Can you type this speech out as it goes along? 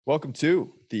Welcome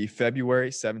to the February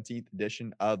 17th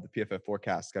edition of the PFF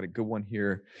Forecast. Got a good one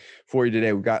here for you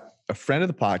today. We've got a friend of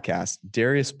the podcast,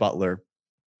 Darius Butler,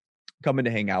 coming to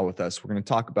hang out with us. We're going to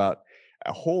talk about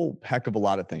a whole heck of a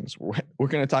lot of things. We're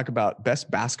going to talk about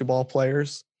best basketball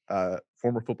players,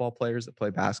 former football players that play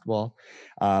basketball.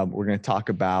 We're going to talk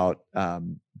about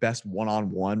best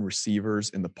one-on-one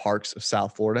receivers in the parks of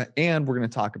South Florida. And we're going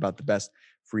to talk about the best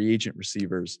free agent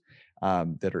receivers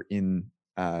that are in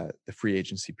the free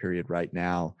agency period right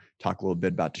now. Talk a little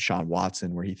bit about Deshaun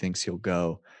Watson, where he thinks he'll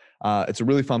go. It's a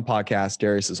really fun podcast.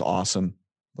 Darius is awesome.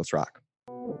 Let's rock.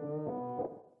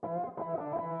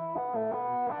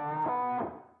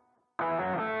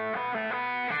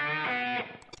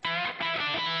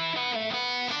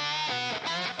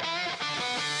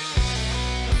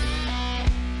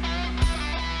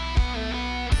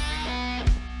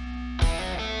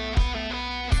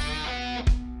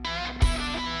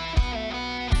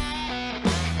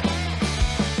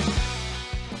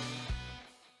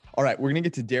 All right, we're going to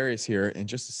get to Darius here in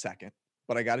just a second,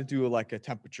 but I got to do like a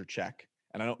temperature check.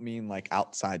 And I don't mean like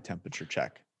outside temperature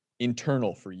check,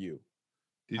 internal for you.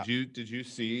 Did you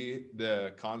see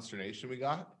the consternation we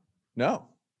got? No.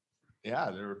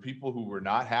 Yeah, there were people who were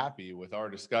not happy with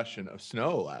our discussion of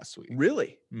snow last week.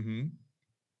 Really? Mm-hmm.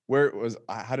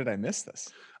 How did I miss this?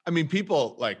 I mean,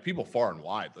 people far and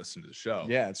wide listen to the show.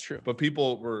 Yeah, it's true. But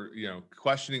people were,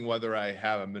 questioning whether I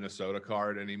have a Minnesota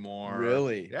card anymore.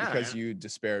 Really? Yeah. Because you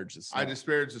disparaged the snow. I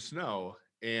disparaged the snow.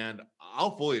 And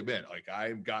I'll fully admit,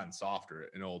 I've gotten softer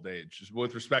in old age, just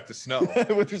with respect to snow.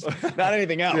 Not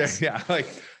anything else. Yeah. I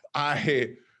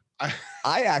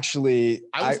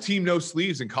was team no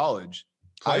sleeves in college.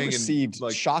 I received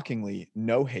shockingly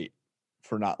no hate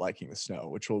for not liking the snow,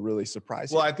 which will really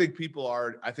surprise you. Well, I think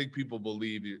people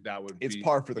believe that would it's be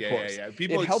par for the course. Yeah.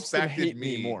 People it helps them hate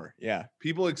me more. Yeah.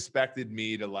 People expected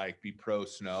me to be pro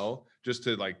snow just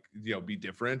to be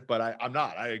different, but I'm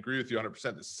not. I agree with you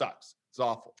 100%. This sucks. It's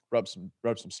awful. Rub some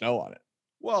snow on it.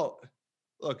 Well,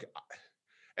 look,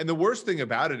 and the worst thing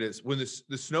about it is when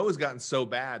the snow has gotten so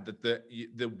bad that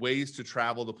the ways to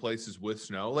travel to places with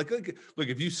snow, look,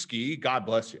 if you ski, God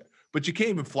bless you, but you can't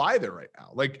even fly there right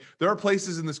now. There are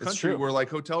places in this country where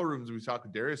hotel rooms, we talked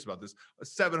to Darius about this,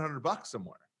 $700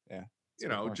 somewhere. Yeah.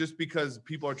 Just because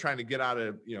people are trying to get out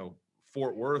of,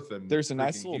 Fort Worth. And there's a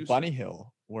nice little bunny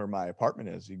hill where my apartment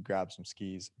is. You can grab some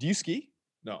skis. Do you ski?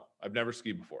 No, I've never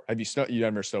skied before. Have you you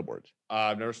never snowboarded?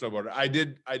 I've never snowboarded. I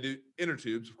do inner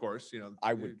tubes, of course.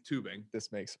 I would tubing.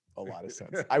 This makes a lot of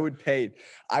sense. I would pay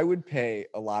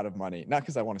a lot of money, not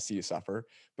because I want to see you suffer,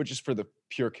 but just for the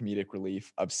pure comedic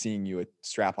relief of seeing you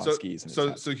strap on skis.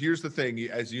 So here's the thing.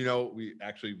 As you know, we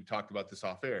talked about this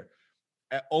off air.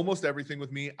 Almost everything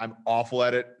with me, I'm awful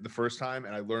at it the first time,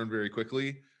 and I learned very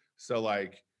quickly. So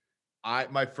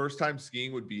my first time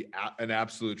skiing would be an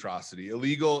absolute atrocity,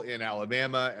 illegal in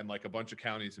Alabama and a bunch of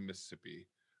counties in Mississippi,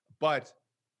 but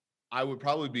I would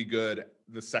probably be good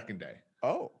the second day.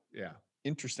 Oh, yeah.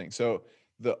 Interesting. So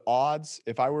the odds,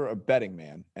 if I were a betting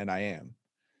man, and I am,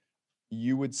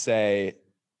 you would say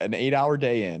an 8-hour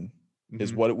day in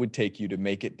is what it would take you to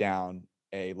make it down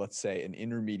let's say an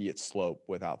intermediate slope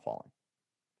without falling.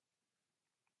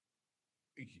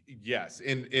 Yes.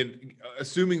 In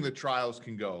assuming the trials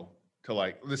can go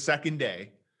to the second day,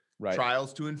 right?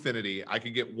 Trials to infinity. I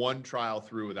could get one trial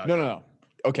through without. No.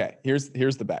 Okay. Here's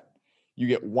the bet. You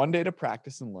get one day to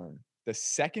practice and learn. The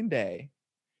second day,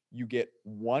 you get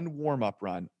one warm-up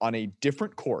run on a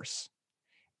different course.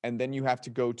 And then you have to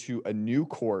go to a new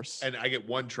course. And I get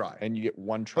one try. And you get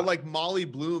one try. But Molly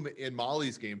Bloom in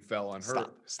Molly's game fell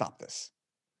unhurt. Stop this.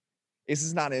 This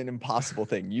is not an impossible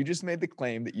thing. You just made the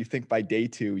claim that you think by day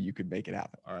 2 you could make it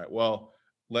happen. All right. Well,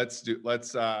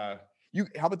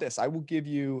 how about this? I will give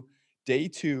you day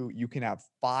 2. You can have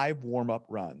 5 warm-up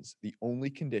runs. The only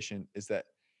condition is that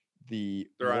they're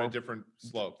on a different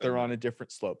slope. They're on a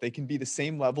different slope. They can be the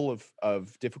same level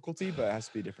of difficulty, but it has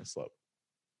to be a different slope.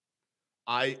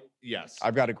 Yes.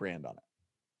 I've got $1,000 on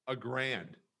it. $1,000.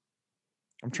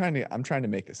 I'm trying to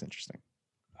make this interesting.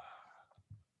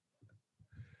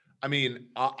 I mean,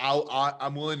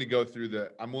 I'm willing to go through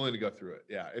it.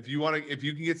 Yeah. If you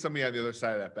can get somebody on the other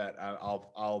side of that bet,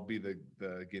 I'll be the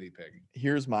guinea pig.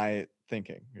 Here's my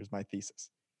thinking. Here's my thesis.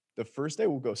 The first day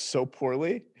will go so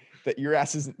poorly that your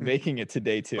ass isn't making it to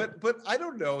day 2. But I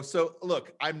don't know. So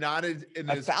look, I'm not in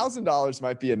 $1,000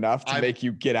 might be enough to make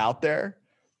you get out there.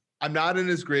 I'm not in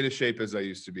as great a shape as I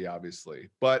used to be, obviously,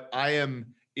 but I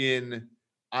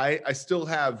still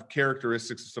have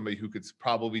characteristics of somebody who could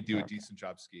probably do a decent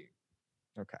job skiing.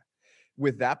 Okay.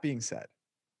 With that being said,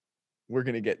 we're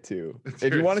going to get to,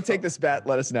 if you want to take this bet,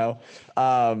 let us know.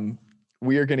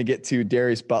 We are going to get to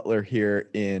Darius Butler here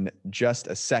in just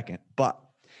a second. But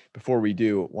before we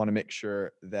do, want to make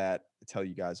sure that I tell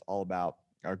you guys all about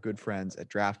our good friends at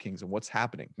DraftKings and what's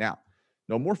happening. Now,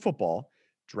 no more football.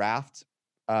 Draft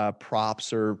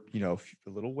props are, a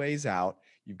little ways out.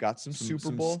 You've got some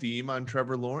Super Bowl steam on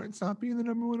Trevor Lawrence not being the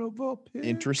number 1 overall pick.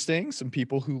 Interesting. Some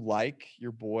people who like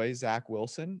your boy, Zach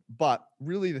Wilson. But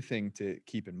really the thing to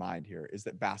keep in mind here is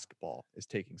that basketball is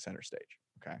taking center stage.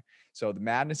 Okay. So the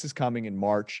madness is coming in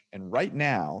March. And right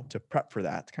now, to prep for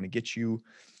that, to kind of get you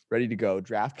ready to go,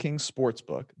 DraftKings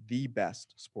Sportsbook, the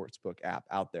best sportsbook app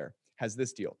out there, has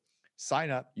this deal. Sign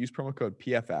up, use promo code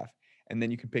PFF, and then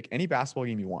you can pick any basketball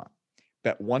game you want.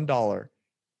 Bet $1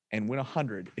 and win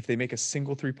 $100 if they make a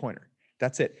single three-pointer.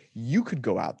 That's it. You could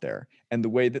go out there, and the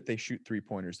way that they shoot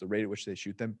three-pointers, the rate at which they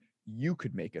shoot them, you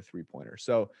could make a three-pointer.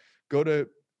 So go to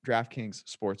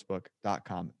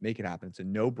DraftKingsSportsbook.com. Make it happen. It's a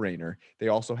no-brainer. They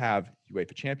also have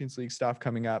UEFA Champions League stuff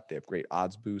coming up. They have great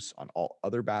odds boosts on all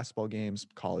other basketball games,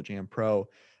 college and pro,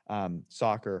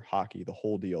 soccer, hockey, the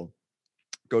whole deal.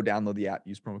 Go download the app,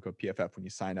 use promo code PFF when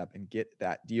you sign up and get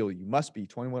that deal. You must be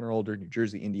 21 or older. New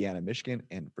Jersey, Indiana, Michigan,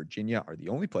 and Virginia are the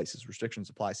only places. Restrictions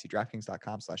apply. See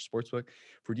DraftKings.com/sportsbook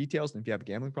for details. And if you have a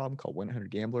gambling problem, call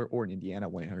 1-800-GAMBLER or in Indiana,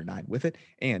 1-800-9-WITH-IT.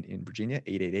 And in Virginia,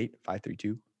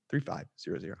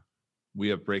 888-532-3500. We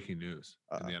have breaking news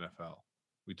in the NFL.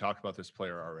 We talked about this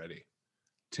player already.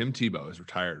 Tim Tebow is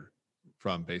retired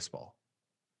from baseball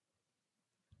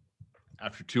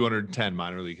after 210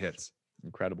 minor league hits.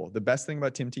 Incredible. The best thing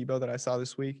about Tim Tebow that I saw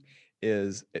this week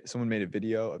is someone made a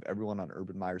video of everyone on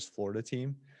Urban Meyer's Florida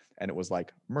team, and it was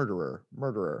like murderer,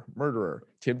 murderer, murderer,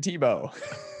 Tim Tebow.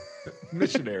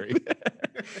 Missionary.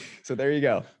 So there you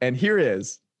go. And here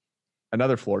is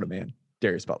another Florida man,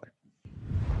 Darius Butler.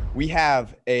 We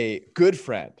have a good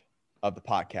friend of the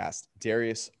podcast,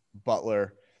 Darius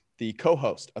Butler, the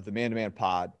co-host of the Man to Man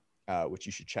Pod, which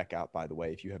you should check out, by the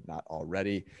way, if you have not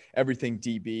already. Everything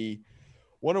DB.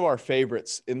 One of our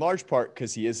favorites, in large part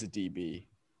because he is a DB,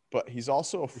 but he's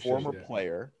also a former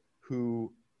player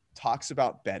who talks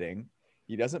about betting.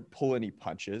 He doesn't pull any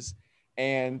punches,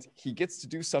 and he gets to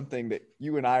do something that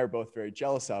you and I are both very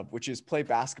jealous of, which is play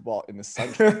basketball in the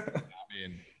sunshine.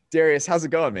 Darius, how's it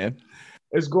going, man?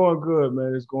 It's going good,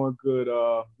 man. It's going good.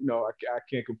 I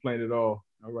can't complain at all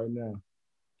right now.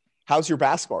 How's your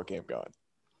basketball game going?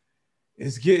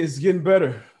 It's getting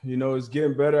better. It's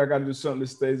getting better. I got to do something that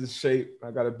stays in shape. I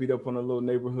got to beat up on the little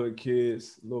neighborhood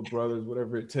kids, little brothers,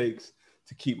 whatever it takes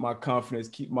to keep my confidence,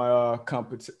 keep my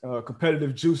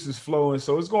competitive juices flowing.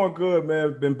 So it's going good,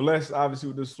 man. Been blessed, obviously,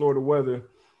 with this Florida weather.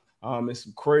 It's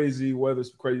some crazy weather,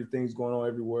 some crazy things going on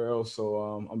everywhere else. So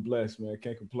I'm blessed, man.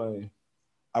 Can't complain.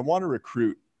 I want to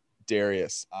recruit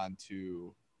Darius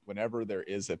onto whenever there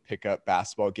is a pickup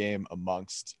basketball game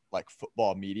amongst like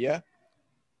football media.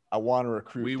 I want to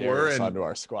recruit Darius onto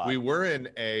our squad. We were in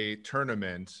a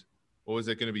tournament. What was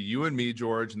it going to be? You and me,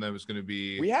 George, and then it was going to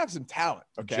be. We have some talent.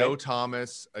 Okay. Joe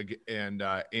Thomas and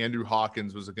Andrew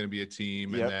Hawkins was going to be a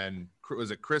team, and then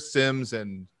was it Chris Sims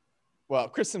and. Well,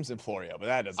 Chris Sims and Florio, but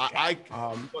that doesn't.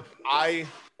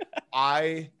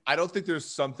 I don't think there's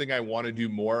something I want to do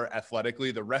more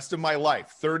athletically the rest of my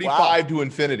life, 35 to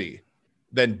infinity,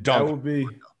 than dunk. That would be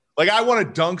like I want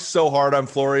to dunk so hard on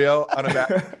Florio on a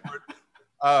basketball.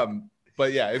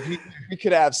 But yeah, if we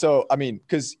could have,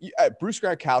 because Bruce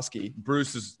Gradkowski,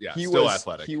 is still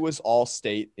athletic. He was all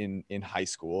state in high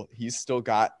school. He's still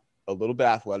got a little bit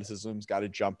of athleticism. He's got a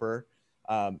jumper.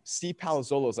 Steve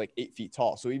Palazzolo is like 8 feet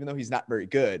tall. So even though he's not very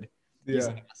good, he's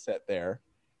an asset there.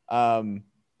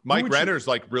 Mike Renner's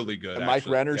like really good. Mike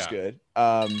Renner's good.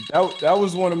 That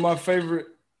was one of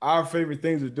our favorite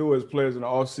things to do as players in the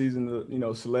off season,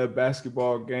 celeb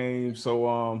basketball games.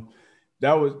 So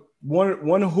that was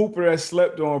one hooper that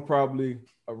slept on probably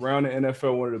around the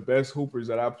NFL. One of the best hoopers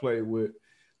that I played with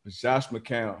was Josh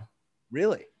McCown.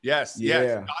 Really? Yes. Yeah.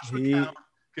 Yes.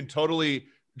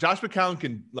 Josh McCown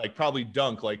can like probably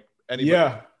dunk like anybody.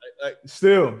 Yeah.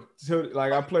 Still,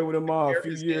 like I played with him a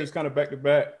few years, kind of back to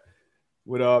back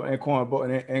with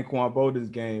Anquan Bolden's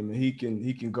game, and he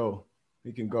can go.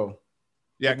 He can go.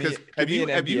 Yeah, because have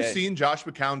you seen Josh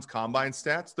McCown's combine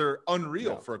stats? They're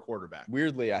unreal for a quarterback.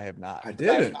 Weirdly, I have not. I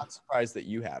did. I'm not surprised that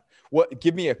you have. What?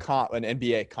 Give me an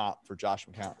NBA comp for Josh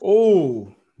McCown.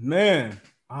 Oh man,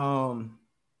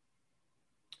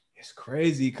 it's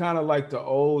crazy. Kind of like the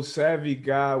old savvy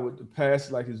guy with the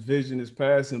pass, like his vision is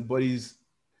passing, but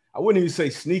I wouldn't even say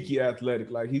sneaky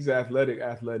athletic. Like he's athletic.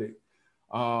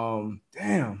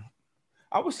 Damn,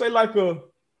 I would say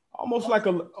almost like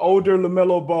an older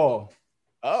LaMelo Ball.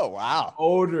 Oh, wow.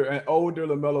 Older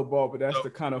LaMelo Ball, but that's the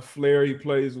kind of flair he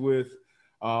plays with.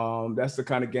 That's the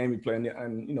kind of game he played,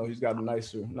 and you know he's got a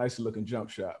nicer looking jump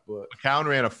shot. But McCown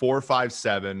ran a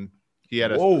 4.57. He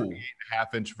had a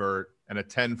 38.5-inch vert and a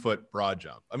 10-foot broad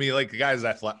jump. I mean, like the guy's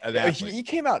athletic. He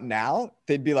came out now,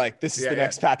 they'd be like, "This is the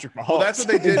next Patrick Mahomes." Well, that's what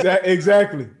they did.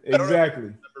 Exactly.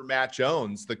 Remember Matt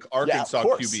Jones, the Arkansas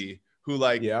QB, who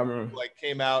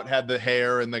came out, had the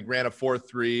hair, and like ran a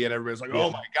 4.3, and everybody's like,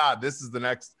 "Oh my God, this is the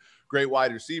next great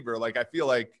wide receiver." Like I feel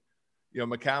like, you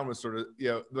know, McCown was sort of, you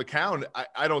know, McCown.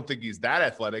 I don't think he's that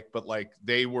athletic, but like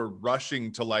they were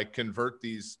rushing to like convert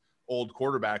these old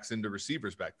quarterbacks into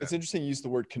receivers back then. It's interesting you use the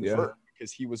word convert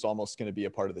because he was almost going to be a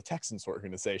part of the Texans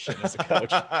organization as a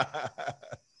coach.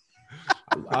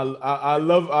 I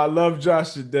love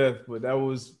Josh to death, but that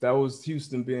was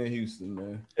Houston being Houston,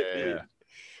 man. Yeah.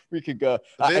 We could go.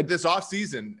 This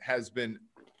offseason has been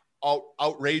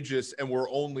outrageous, and we're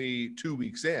only 2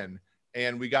 weeks in,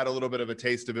 and we got a little bit of a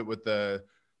taste of it with the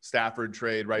Stafford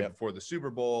trade before the Super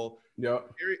Bowl. Yeah.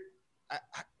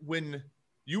 When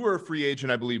you were a free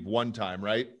agent, I believe one time,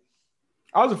 right?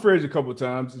 I was a free agent a couple of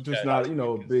times. It's just not, you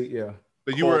know, big,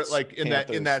 But you were like in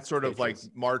that sort of like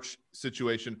March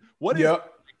situation. What is it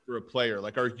for a player?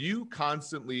 Like, are you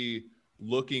constantly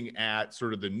looking at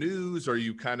sort of the news? Are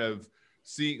you kind of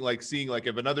seeing like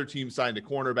if another team signed a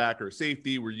cornerback or a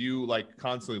safety, were you like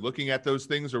constantly looking at those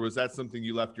things, or was that something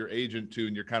you left your agent to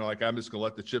and you're kind of like, I'm just gonna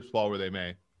let the chips fall where they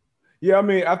may? Yeah, I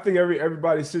mean, I think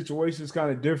everybody's situation is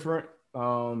kind of different.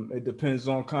 It depends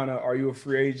on kind of, are you a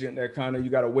free agent that kind of, you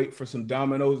got to wait for some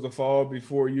dominoes to fall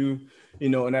before you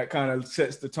know, and that kind of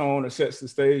sets the tone or sets the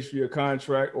stage for your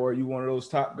contract, or are you one of those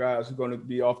top guys who are going to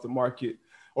be off the market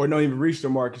or don't even reach the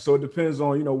market? So it depends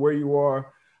on, you know, where you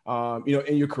are, you know,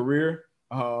 in your career,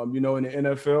 you know, in the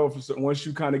NFL. Once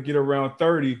you kind of get around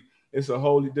 30, it's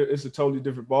a totally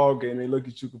different ball game. They look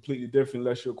at you completely different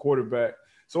unless you're a quarterback.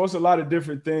 So it's a lot of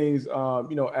different things,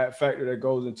 you know, at factor that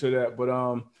goes into that. But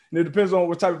and it depends on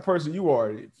what type of person you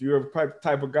are. If you're a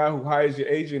type of guy who hires your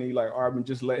agent and you're like, all right, I'm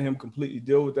just let him completely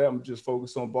deal with that. I'm just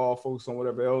focus on ball, focus on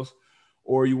whatever else.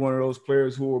 Or you one of those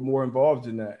players who are more involved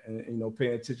in that and, you know,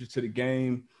 paying attention to the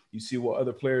game. You see what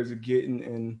other players are getting.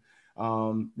 And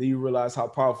then you realize how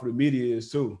powerful the media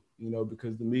is too, you know,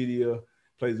 because the media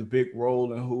plays a big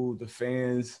role in who the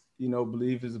fans, you know,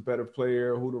 believe is a better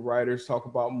player, who the writers talk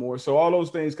about more. So all those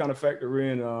things kind of factor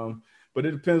in. But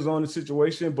it depends on the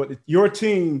situation. But your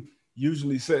team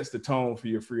usually sets the tone for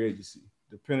your free agency,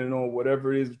 depending on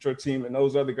whatever it is with your team, and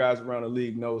those other guys around the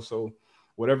league know. So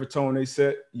whatever tone they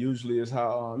set usually is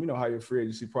how you know how your free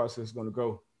agency process is going to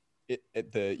go.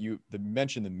 You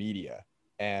mentioned the media,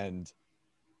 and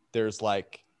there's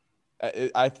like,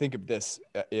 I think of this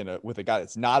with a guy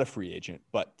that's not a free agent,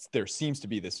 but there seems to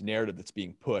be this narrative that's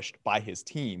being pushed by his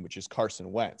team, which is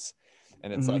Carson Wentz.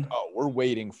 And it's like, oh, we're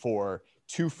waiting for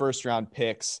 2 first-round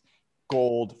picks,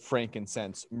 gold,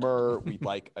 frankincense, myrrh. We'd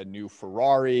like a new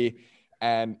Ferrari.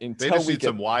 And until we get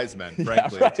some wise men,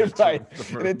 frankly. Right.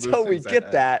 And until we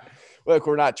get that, look,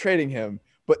 we're not trading him.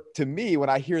 But to me, when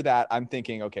I hear that, I'm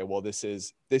thinking, okay, well, this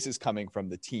is coming from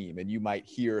the team. And you might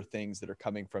hear things that are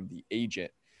coming from the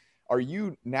agent. Are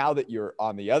you, now that you're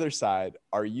on the other side,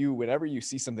 are you, whenever you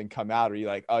see something come out, are you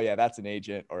like, oh yeah, that's an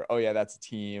agent, or oh yeah, that's a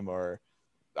team, or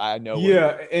I know?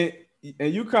 Yeah.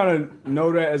 And you kind of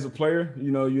know that as a player,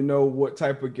 you know what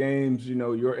type of games, you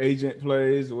know, your agent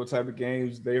plays, or what type of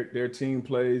games their team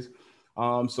plays.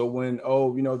 So when,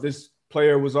 you know, this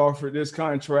player was offered this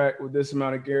contract with this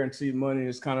amount of guaranteed money,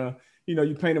 it's kind of, you know,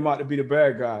 you paint him out to be the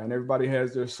bad guy, and everybody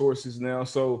has their sources now.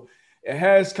 So it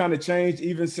has kind of changed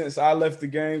even since I left the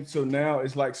game. So now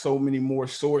it's like so many more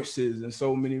sources and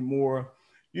so many more,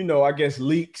 you know, I guess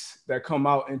leaks that come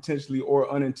out intentionally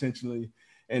or unintentionally.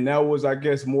 And that was, I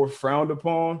guess, more frowned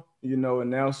upon, you know, and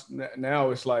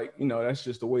now it's like, you know, that's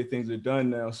just the way things are done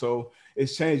now. So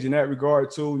it's changed in that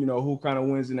regard too, you know, who kind of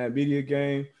wins in that media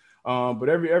game. But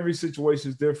every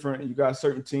situation is different. You got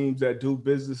certain teams that do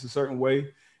business a certain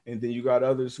way, and then you got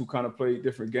others who kind of play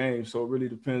different games. So it really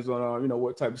depends on, you know,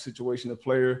 what type of situation the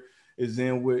player is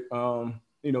in with,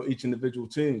 you know, each individual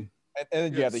team. And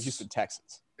then you have the Houston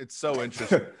Texans. It's so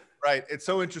interesting, right? It's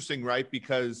so interesting, right?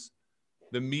 Because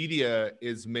the media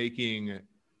is making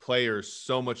players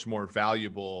so much more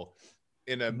valuable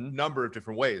in a number of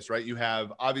different ways, right? You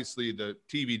have, obviously, the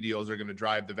TV deals are going to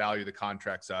drive the value of the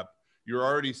contracts up. You're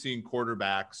already seeing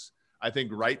quarterbacks, I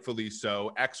think rightfully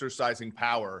so, exercising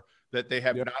power that they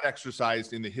have not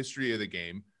exercised in the history of the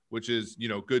game, which is, you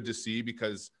know, good to see,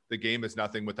 because the game is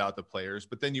nothing without the players.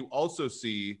 But then you also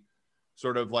see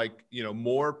sort of like, you know,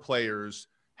 more players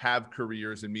have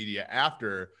careers in media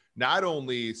after not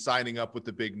only signing up with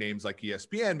the big names like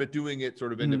ESPN, but doing it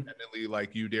sort of independently,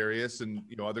 like you, Darius, and,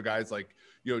 you know, other guys like,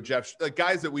 you know, Jeff, like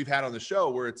guys that we've had on the show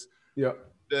where it's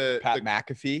Pat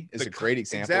McAfee is a great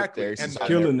example. Exactly. Darius and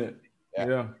killing it.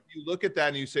 Yeah. You look at that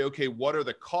and you say, okay, what are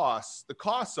the costs? The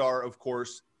costs are, of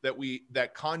course,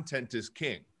 that content is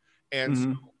king. And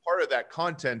so part of that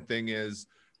content thing is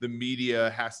the media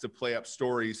has to play up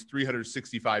stories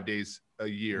 365 days a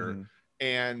year.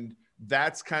 And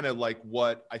that's kind of like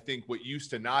what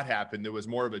used to not happen. There was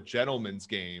more of a gentleman's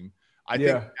game. I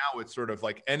think now it's sort of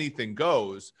like anything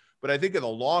goes. But I think in the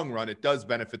long run, it does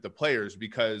benefit the players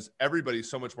because everybody's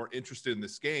so much more interested in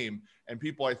this game. And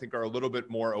people, I think, are a little bit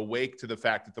more awake to the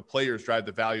fact that the players drive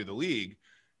the value of the league.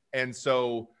 And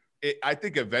so I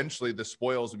think eventually the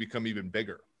spoils will become even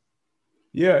bigger.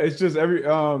 Yeah, it's just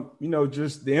you know,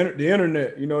 just the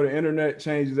internet, you know, the internet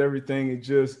changes everything. It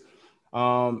just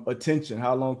attention.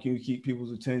 How long can you keep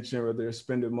people's attention, whether they're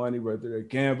spending money, whether they're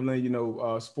gambling, you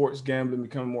know, sports gambling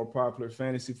becoming more popular,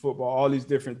 fantasy football, all these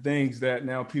different things that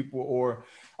now people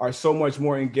are so much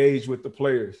more engaged with the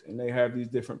players, and they have these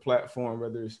different platforms,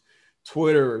 whether it's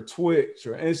Twitter or Twitch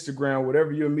or Instagram,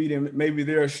 whatever your medium, maybe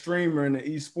they're a streamer in the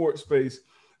esports space.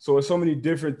 So there's so many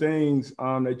different things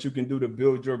that you can do to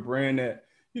build your brand that,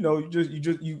 you know,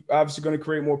 you obviously going to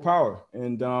create more power.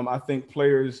 And I think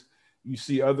players, you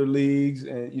see other leagues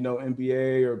and, you know,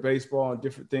 NBA or baseball and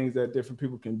different things that different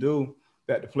people can do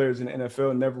that the players in the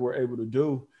NFL never were able to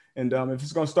do. And if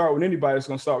it's going to start with anybody, it's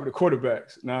going to start with the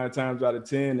quarterbacks 9 times out of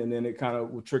 10, and then it kind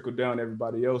of will trickle down to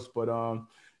everybody else. But,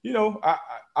 you know,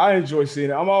 I enjoy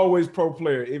seeing it. I'm always pro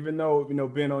player, even though, you know,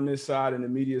 being on this side and the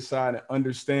media side and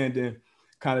understanding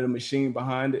kind of the machine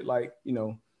behind it. Like, you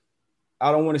know,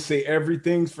 I don't want to say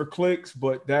everything's for clicks,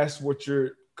 but that's what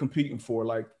you're competing for.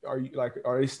 Like,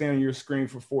 are they staying on your screen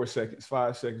for 4 seconds,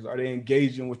 5 seconds? Are they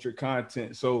engaging with your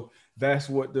content? So that's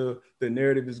what the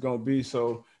narrative is going to be.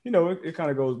 So, you know, it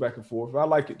kind of goes back and forth. I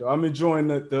like it though. I'm enjoying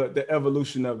the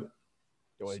evolution of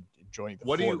it. Enjoying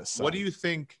the what do you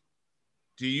think?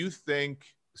 Do you think,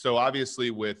 so obviously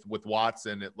with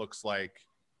Watson, it looks like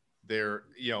there,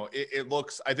 you know, it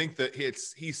looks, I think that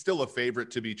he's still a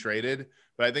favorite to be traded,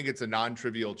 but I think it's a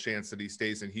non-trivial chance that he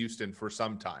stays in Houston for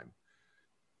some time.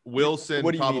 Wilson,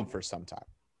 what do you mean for some time?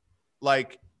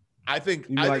 Like, I think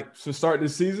to start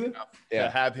this season, to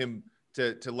have him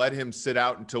to let him sit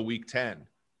out until week 10.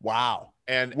 Wow.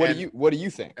 And what do you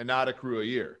think? And not accrue a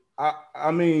year.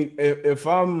 I mean, if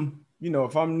I'm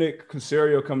Nick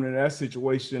Caserio coming in that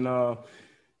situation,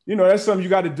 you know, that's something you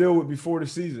got to deal with before the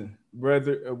season,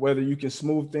 whether you can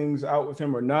smooth things out with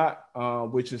him or not,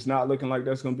 which is not looking like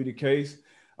that's going to be the case.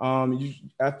 I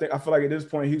feel like at this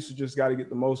point, Houston just got to get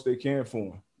the most they can for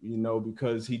him, you know,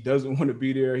 because he doesn't want to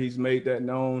be there. He's made that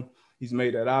known. He's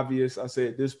made that obvious. I say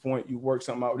at this point, you work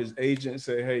something out with his agent and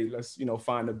say, hey, let's, you know,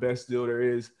 find the best deal there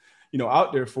is, you know,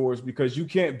 out there for us, because you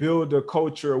can't build a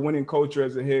culture, a winning culture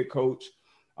as a head coach,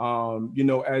 you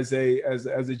know, as a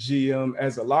GM,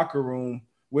 as a locker room,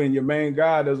 when your main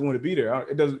guy doesn't want to be there.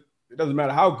 It doesn't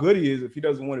matter how good he is. If he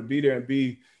doesn't want to be there and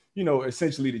be, you know,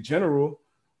 essentially the general,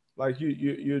 like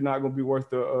you're not going to be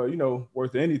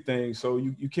worth anything. So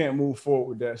you can't move forward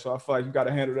with that. So I feel like you got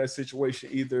to handle that situation.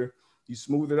 Either you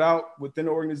smooth it out within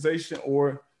the organization,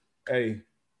 or, hey,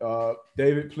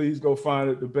 David, please go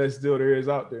find the best deal there is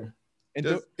out there. And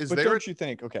don't you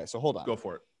think? Okay, so hold on. Go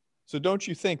for it. So don't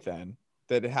you think then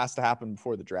that it has to happen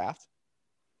before the draft?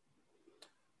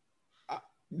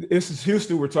 This is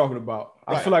Houston we're talking about.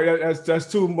 Right. I feel like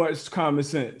that's too much common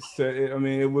sense. I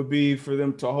mean, it would be for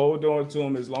them to hold on to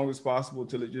him as long as possible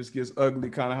till it just gets ugly,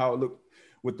 kind of how it looked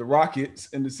with the Rockets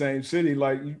in the same city.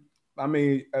 Like, I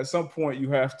mean, at some point you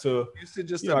have to,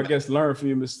 I guess, learn from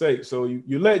your mistakes. So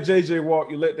you let JJ walk,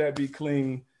 you let that be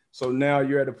clean. So now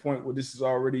you're at a point where this is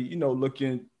already, you know,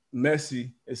 looking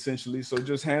messy, essentially. So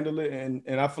just handle it.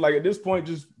 And I feel like at this point,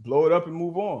 just blow it up and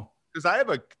move on. Because I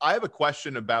have a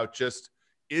question about just,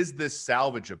 is this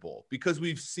salvageable? Because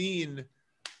we've seen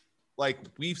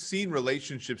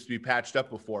relationships be patched up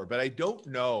before, but I don't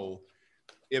know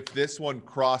if this one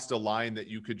crossed a line that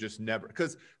you could just never,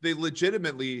 because they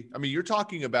legitimately, I mean, you're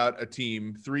talking about a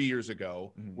team 3 years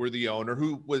ago where the owner,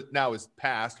 who was now is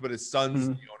passed, but his son's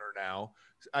the owner now,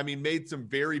 I mean, made some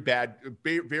very bad,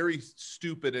 very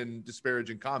stupid and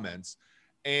disparaging comments.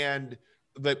 And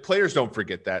the players don't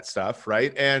forget that stuff,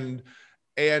 right? And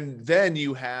then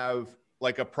you have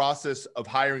like a process of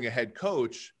hiring a head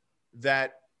coach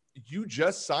that you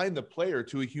just signed the player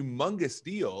to a humongous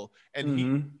deal.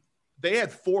 And they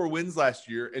had 4 wins last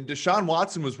year, and Deshaun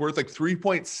Watson was worth like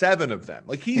 3.7 of them.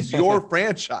 Like, he's your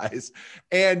franchise,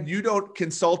 and you don't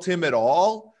consult him at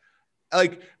all.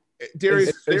 like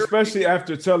Darius, especially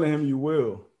after telling him you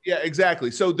will. Yeah,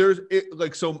 exactly. So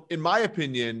so in my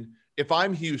opinion, if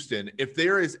I'm Houston, if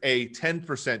there is a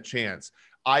 10% chance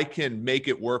I can make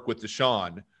it work with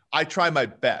Deshaun, I try my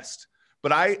best.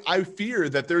 But I fear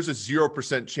that there's a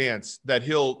 0% chance that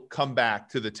he'll come back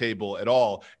to the table at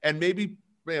all. And maybe,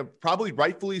 probably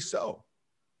rightfully so.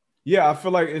 Yeah, I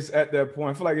feel like it's at that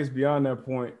point. I feel like it's beyond that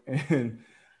point. And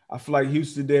I feel like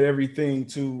Houston did everything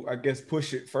to, I guess,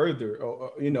 push it further,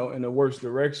 in the worst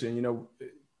direction.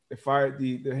 They fired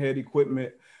the head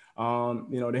equipment,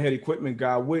 the head equipment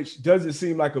guy, which doesn't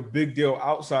seem like a big deal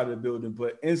outside of the building,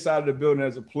 but inside of the building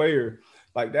as a player,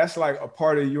 like that's like a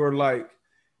part of your like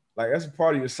that's a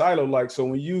part of your silo. Like, so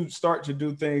when you start to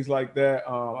do things like that,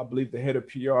 I believe the head of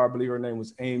PR, I believe her name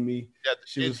was Amy. Yeah,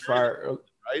 she was fired.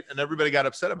 Right. And everybody got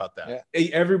upset about that. Yeah.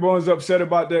 Everyone's upset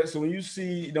about that. So when you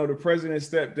see, the president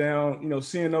step down,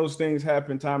 seeing those things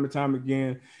happen time and time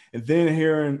again, and then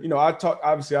hearing,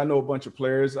 obviously I know a bunch of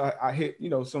players. I hit,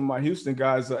 some of my Houston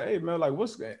guys, hey man, like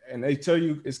what's that? And they tell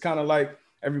you it's kind of like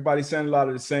everybody's saying a lot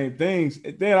of the same things.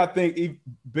 And then I think even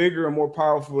bigger and more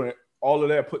powerful than all of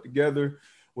that put together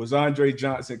was Andre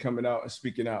Johnson coming out and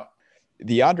speaking out.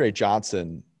 The Andre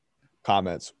Johnson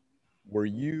comments,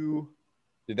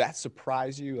 did that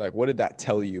surprise you? Like, what did that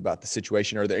tell you about the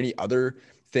situation? Are there any other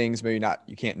things, maybe not,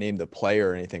 you can't name the player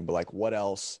or anything, but like, what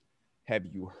else have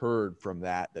you heard from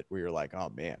that where you're like,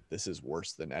 oh man, this is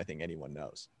worse than I think anyone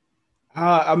knows?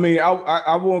 I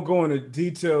won't go into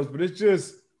details, but it's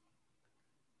just,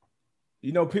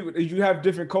 people, you have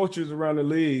different cultures around the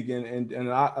league, and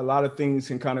a lot of things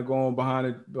can kind of go on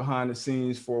behind the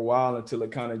scenes for a while until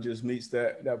it kind of just meets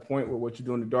that point where what you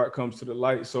do in the dark comes to the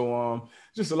light. So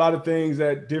just a lot of things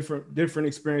that different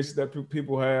experiences that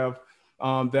people have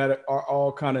that are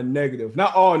all kind of negative.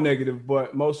 Not all negative,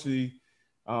 but mostly,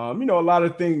 a lot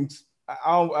of things.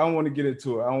 I don't want to get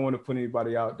into it. I don't want to put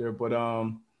anybody out there, but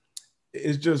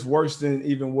it's just worse than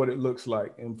even what it looks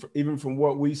like. And even from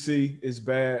what we see, it's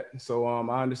bad. So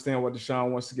I understand what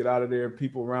Deshaun wants to get out of there.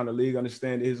 People around the league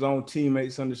understand it. His own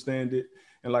teammates understand it.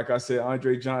 And like I said,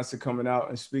 Andre Johnson coming out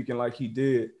and speaking like he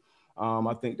did,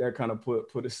 I think that kind of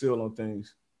put a seal on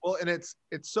things. Well, and it's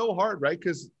so hard, right?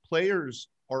 Because players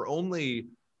are only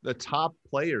the top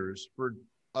players for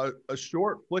a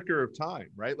short flicker of time,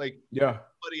 right? Like, yeah,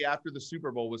 somebody after the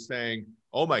Super Bowl was saying,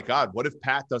 oh my God, what if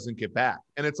Pat doesn't get back?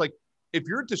 And it's like, if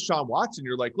you're Deshaun Watson,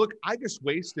 you're like, look, I just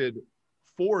wasted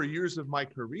 4 years of my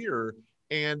career,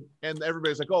 and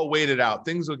everybody's like, oh, wait it out.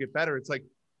 Things will get better. It's like,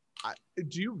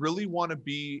 do you really want to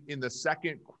be in the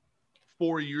second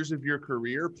 4 years of your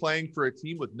career playing for a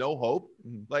team with no hope?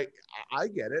 Mm-hmm. Like, I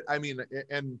get it. I mean,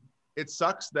 and it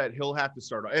sucks that he'll have to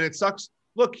start. And it sucks.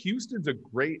 Look, Houston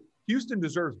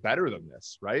deserves better than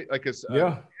this, right? Like,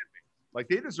 like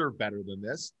they deserve better than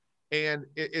this. And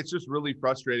it's just really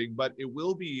frustrating, but it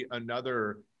will be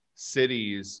another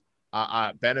city's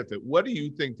benefit. What do you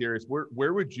think, Darius?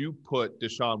 Where would you put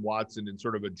Deshaun Watson in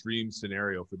sort of a dream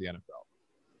scenario for the NFL?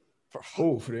 For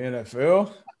the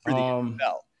NFL? For the NFL.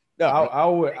 No,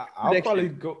 I'll probably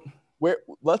go.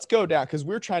 Let's go down, because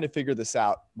we're trying to figure this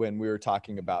out when we were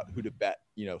talking about who to bet,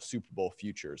 Super Bowl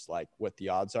futures, like what the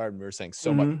odds are. And we were saying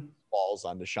so much falls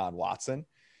on Deshaun Watson.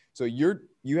 So you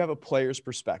have a player's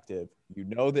perspective. You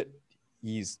know that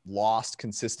he's lost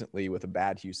consistently with a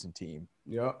bad Houston team.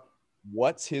 Yeah.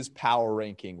 What's his power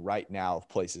ranking right now of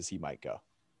places he might go?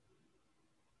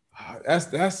 That's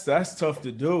tough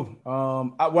to do.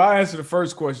 I'll answer the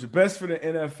first question. Best for the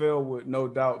NFL would no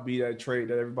doubt be that trade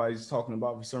that everybody's talking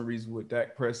about for some reason with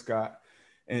Dak Prescott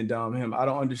and him. I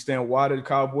don't understand why the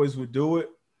Cowboys would do it.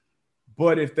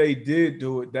 But if they did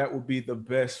do it, that would be the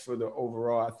best for the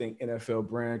overall, I think, NFL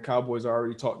brand. Cowboys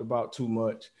already talked about too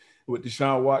much. With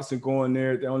Deshaun Watson going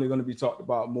there, they're only going to be talked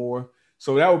about more.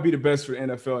 So that would be the best for the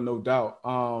NFL, no doubt.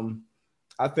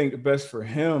 I think the best for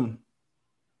him,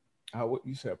 what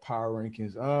you said, power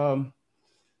rankings.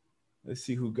 Let's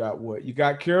see who got what. You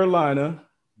got Carolina.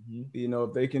 Mm-hmm.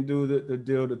 If they can do the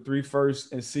deal, the 3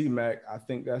 firsts and C-Mac, I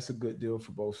think that's a good deal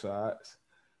for both sides.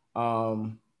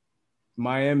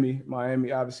 Miami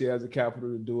obviously has the capital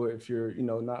to do it if you're,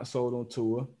 not sold on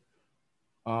Tua.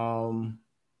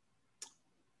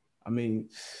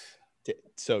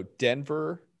 So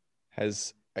Denver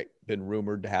has been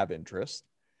rumored to have interest.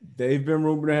 They've been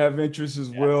rumored to have interest as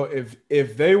well.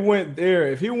 If he went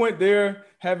there,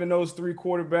 having those 3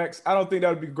 quarterbacks, I don't think that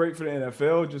would be great for the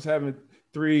NFL. Just having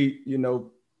 3,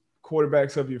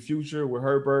 quarterbacks of your future with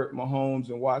Herbert, Mahomes,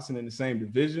 and Watson in the same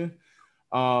division.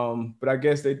 But I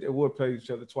guess they would play each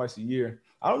other twice a year.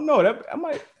 I don't know.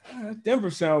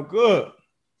 Denver sound good.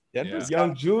 Denver's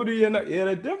young Judy and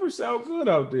Denver sound good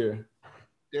out there.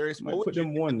 Darius, Might what put would you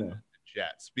them do one with there. the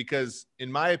Jets? Because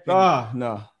in my opinion,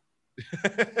 No.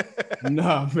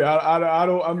 No, man, I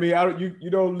don't. I mean, you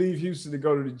don't leave Houston to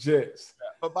go to the Jets.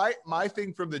 but my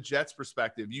thing from the Jets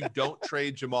perspective, you don't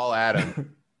trade Jamal Adams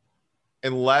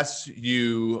unless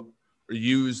you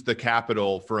use the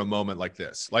capital for a moment like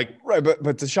this. Like, right, but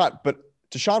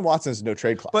Deshaun Watson has no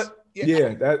trade clause. but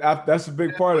Yeah, that's a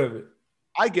big part of it.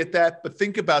 I get that, but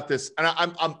think about this, and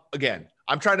I'm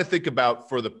trying to think about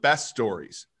for the best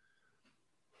stories.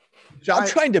 I'm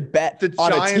trying to bet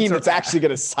on a team that's actually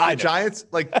going to sign the Giants,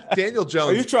 like Daniel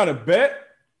Jones. Are you trying to bet?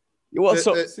 Well,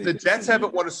 the Jets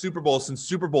haven't won a Super Bowl since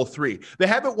Super Bowl III. They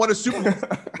haven't won a Super Bowl since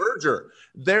the merger.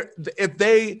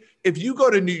 If you go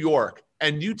to New York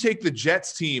and you take the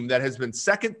Jets team that has been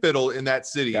second fiddle in that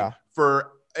city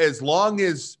for as long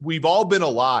as we've all been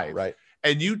alive, right,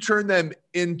 and you turn them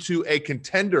into a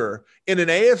contender in an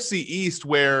AFC East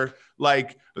where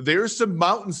like there's some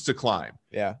mountains to climb.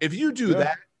 Yeah. If you do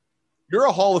that, you're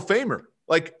a Hall of Famer.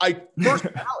 Like first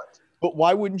ballot. But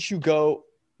why wouldn't you go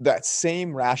that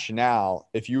same rationale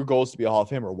if your goal is to be a Hall of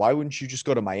Famer? Why wouldn't you just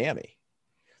go to Miami?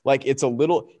 Like it's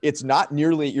not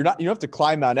nearly, you don't have to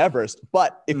climb Mount Everest,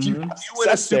 but if you win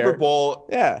a Super Bowl,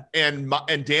 and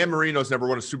Dan Marino's never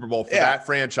won a Super Bowl for that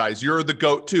franchise, you're the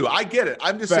GOAT too. I get it.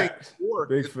 I'm just saying,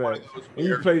 big fact. And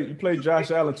you play Josh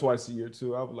Allen twice a year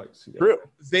too. I would like to see that. True.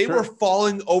 They were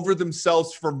falling over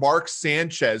themselves for Mark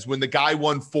Sanchez when the guy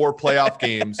won 4 playoff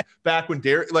games back when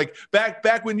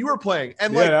back when you were playing.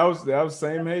 And that was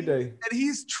same heyday. And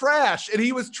he's trash, and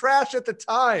he was trash at the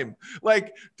time.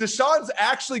 Like Deshaun's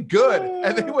actually good,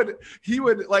 and he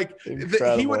would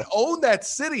own that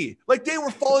city. Like they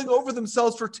were falling over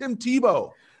themselves for Tim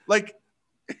Tebow. Like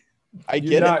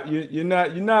you're not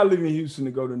leaving Houston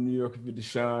to go to New York if you're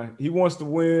Deshaun. He wants to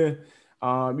win.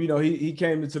 He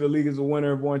came into the league as a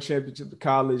winner, won championship to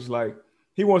college. Like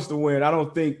he wants to win. I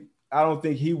don't think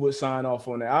he would sign off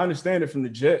on that. I understand it from the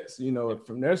Jets,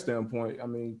 from their standpoint. I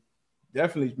mean,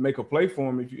 definitely make a play for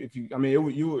him if you. I mean, it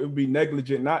would be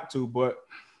negligent not to, but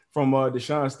from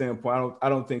Deshaun's standpoint, I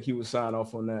don't think he would sign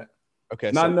off on that.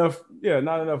 Okay, not enough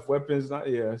weapons.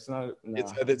 It's not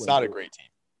a great team.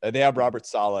 They have Robert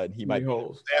Saleh, and he might.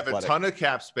 They have a ton of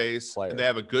cap space, and they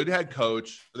have a good head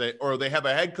coach. They have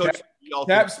a head coach.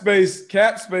 Cap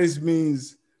space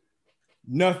means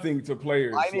nothing to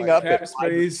players. Cap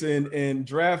space and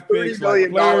draft picks,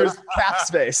 $30 million cap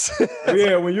space.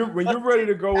 Yeah, when you're ready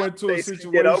to go into a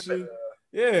situation,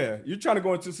 you're trying to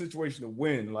go into a situation to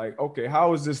win. Like, okay,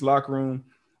 how is this locker room?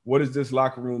 What is this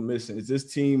locker room missing? Is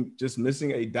this team just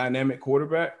missing a dynamic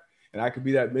quarterback? And I could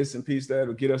be that missing piece that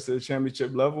will get us to the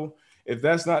championship level. If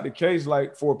that's not the case,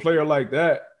 like for a player like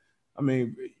that, I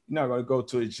mean, you're not going to go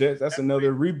to the Jets. That's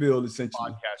another rebuild,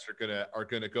 essentially. Podcasts are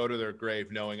gonna go to their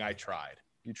grave knowing I tried.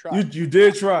 You tried. You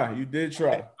did try. You did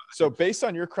try. So based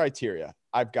on your criteria,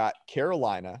 I've got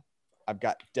Carolina, I've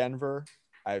got Denver,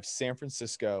 I have San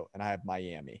Francisco, and I have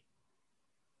Miami.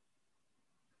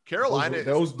 Carolina,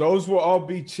 those will all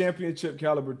be championship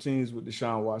caliber teams with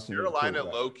Deshaun Watson. Carolina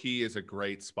low key is a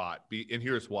great spot. And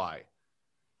here's why: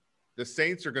 the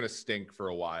Saints are going to stink for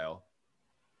a while.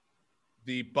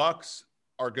 The Bucks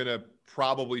are going to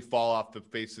probably fall off the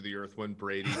face of the earth when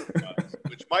Brady does,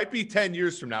 which might be 10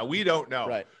 years from now. We don't know.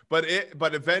 Right. But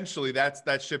eventually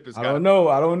that ship is. I don't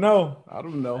know.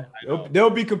 They'll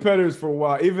be competitors for a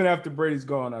while, even after Brady's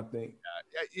gone, I think.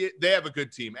 They have a good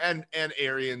team, and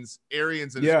Arians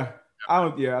and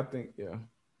I think.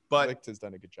 But Licht has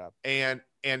done a good job, and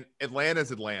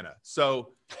Atlanta's Atlanta,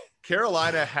 so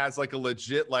Carolina has like a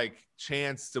legit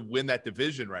chance to win that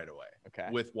division right away. Okay,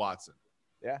 with Watson,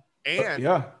 and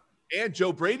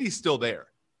Joe Brady's still there,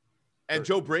 and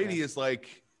Joe Brady is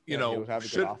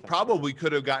probably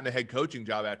could have gotten a head coaching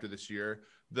job after this year.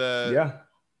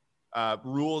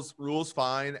 Rules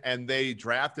fine, and they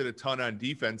drafted a ton on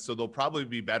defense, so they'll probably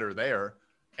be better there.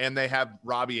 And they have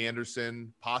Robbie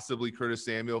Anderson, possibly Curtis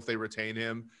Samuel if they retain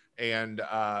him, and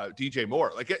DJ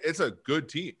Moore. Like it's a good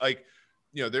team.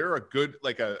 They're a good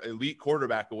a elite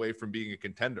quarterback away from being a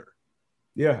contender.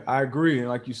 Yeah, I agree. And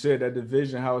like you said, that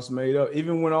division, how it's made up.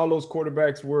 Even when all those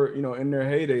quarterbacks were in their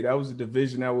heyday, that was a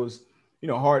division that was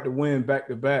hard to win back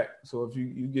to back. So if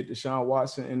you get Deshaun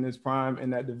Watson in his prime in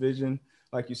that division.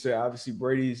 Like you said, obviously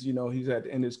Brady's, he's at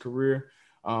the end of his career.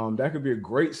 That could be a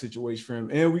great situation for him.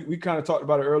 And we kind of talked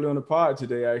about it earlier on the pod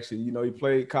today, actually. He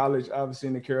played college, obviously,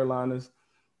 in the Carolinas.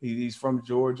 He's from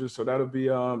Georgia. So that'll be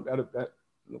that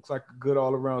looks like a good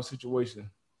all-around situation.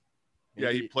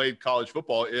 Yeah, he played college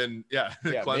football in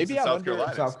Clemson, maybe South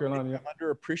Carolina. South Carolina, yeah. I'm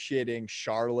underappreciating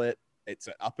Charlotte. It's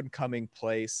an up-and-coming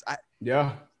place. I'm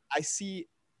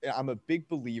a big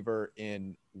believer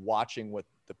in watching what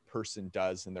the person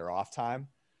does in their off time.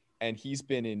 And he's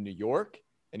been in New York,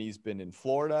 and he's been in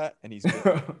Florida, and he's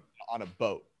been on a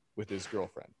boat with his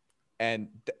girlfriend. And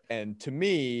to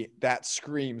me, that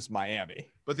screams Miami.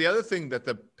 But the other thing that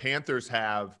the Panthers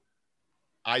have,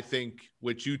 I think,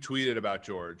 which you tweeted about,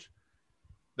 George,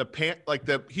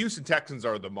 the Houston Texans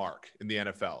are the mark in the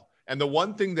NFL. And the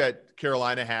one thing that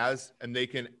Carolina has, and they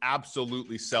can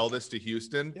absolutely sell this to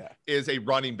Houston, is a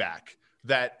running back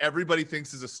that everybody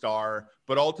thinks is a star,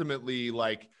 but ultimately,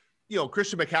 like, you know,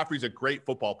 Christian McCaffrey's a great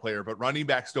football player, but running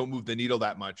backs don't move the needle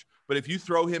that much. But if you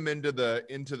throw him into the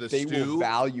they will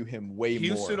value him way more.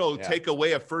 Houston will take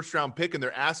away a first-round pick in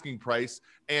their asking price,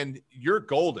 and you're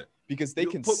golden. Because they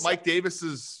can put Mike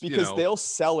Davis's, because they'll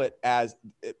sell it as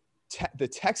the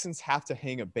Texans have to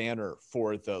hang a banner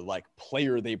for the like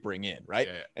player they bring in, right?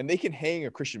 Yeah. And they can hang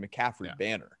a Christian McCaffrey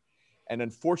banner. And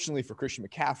unfortunately for Christian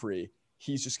McCaffrey,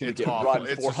 he's just going to get run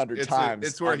 400 times.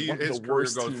 It's where his career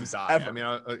goes to die. Ever. I mean,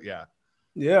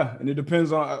 Yeah, and it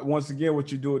depends on, once again,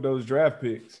 what you do with those draft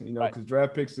picks, you know, because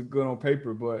draft picks are good on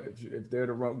paper, but if they're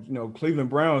the wrong, you know, Cleveland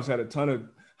Browns had a ton of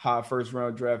high first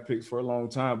round draft picks for a long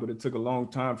time, but it took a long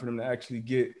time for them to actually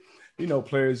get, you know,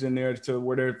 players in there to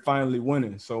where they're finally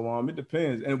winning. So it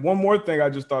depends. And one more thing I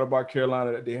just thought about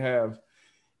Carolina that they have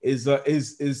is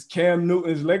Cam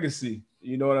Newton's legacy.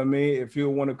 You know what I mean? If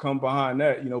he'll want to come behind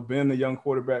that, you know, being the young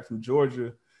quarterback from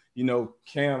Georgia, you know,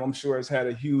 Cam, I'm sure has had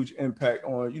a huge impact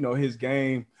on, you know, his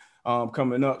game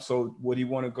coming up. So would he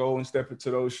want to go and step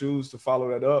into those shoes to follow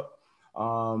that up?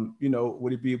 You know,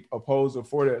 would he be opposed or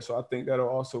for that? So I think that'll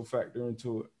also factor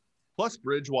into it. Plus,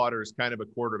 Bridgewater is kind of a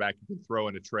quarterback you can throw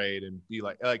in a trade and be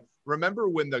like, remember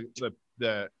when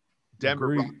the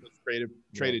Denver Broncos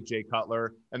traded Jay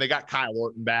Cutler and they got Kyle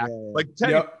Orton back?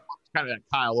 Yeah. Kind of that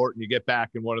Kyle Orton you get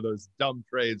back in one of those dumb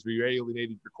trades where you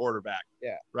alienated your quarterback.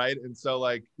 Yeah. Right. And so,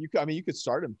 like, you could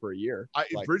start him for a year.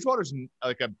 Bridgewater's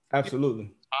like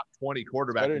absolutely top 20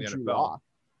 quarterback in the NFL.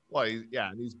 Well,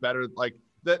 and he's better. Like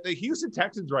the Houston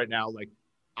Texans right now, like,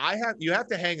 you have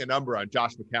to hang a number on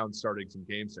Josh McCown starting some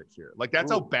games next year. Like, that's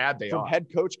how bad they are. From head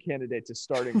coach candidate to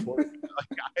starting quarterback.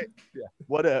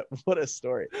 What a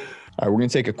story. All right, we're going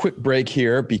to take a quick break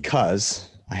here because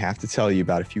I have to tell you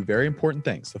about a few very important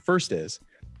things. The first is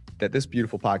that this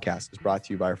beautiful podcast is brought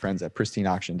to you by our friends at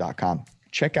pristineauction.com.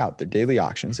 Check out their daily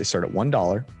auctions. They start at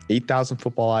 $1, 8,000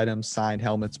 football items, signed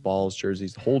helmets, balls,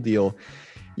 jerseys, the whole deal.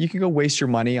 You can go waste your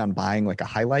money on buying like a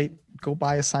highlight. Go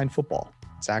buy a signed football.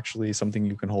 It's actually something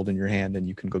you can hold in your hand and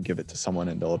you can go give it to someone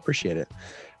and they'll appreciate it.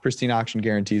 Pristine Auction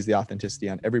guarantees the authenticity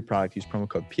on every product. Use promo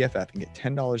code PFF and get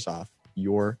 $10 off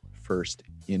your first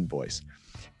invoice.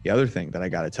 The other thing that I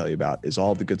got to tell you about is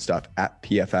all the good stuff at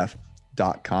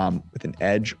PFF.com. With an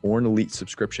Edge or an Elite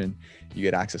subscription, you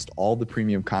get access to all the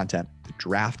premium content. The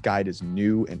draft guide is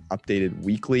new and updated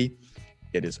weekly.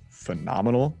 It is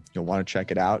phenomenal. You'll want to check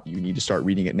it out. You need to start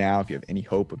reading it now if you have any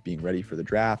hope of being ready for the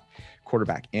draft.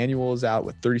 Quarterback Annual is out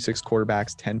with 36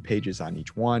 quarterbacks, 10 pages on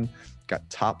each one. Got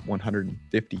top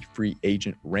 150 free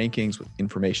agent rankings with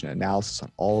information and analysis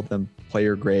on all of them,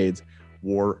 player grades,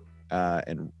 war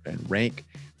and rank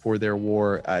for their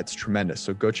war. It's tremendous.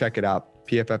 So go check it out.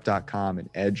 PFF.com. An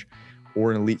Edge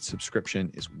or an Elite subscription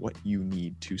is what you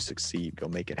need to succeed. Go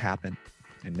make it happen.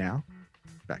 And now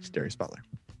back to Darius Butler.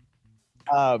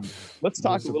 Let's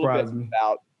talk a little bit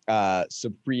about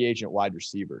some free agent wide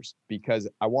receivers, because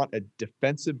I want a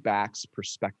defensive backs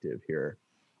perspective here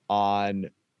on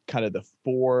kind of the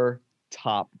four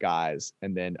top guys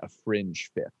and then a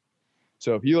fringe fifth.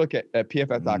 So if you look at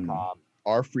PFF.com,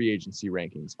 our free agency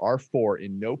rankings, our four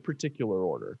in no particular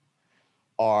order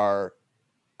are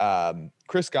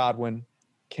Chris Godwin,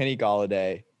 Kenny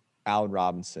Golladay, Allen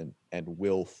Robinson, and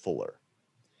Will Fuller.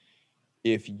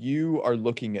 If you are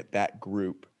looking at that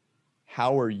group,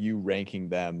 how are you ranking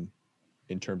them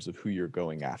in terms of who you're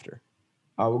going after?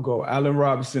 I will go Allen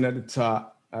Robinson at the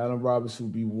top. Allen Robinson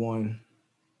will be one.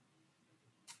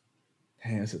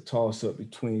 Man, it's a toss-up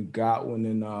between Godwin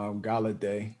and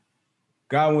Golladay.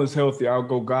 Godwin's healthy. I'll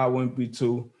go Godwin be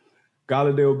two.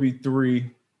 Golladay will be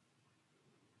three.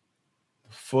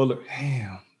 Fuller,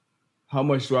 damn. How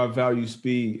much do I value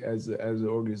speed as an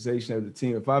organization, as a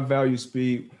team? If I value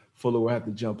speed, Fuller will have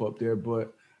to jump up there.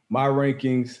 But my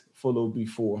rankings, Fuller will be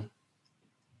 4.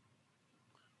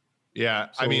 Yeah,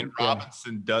 so, I mean,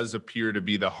 Robinson does appear to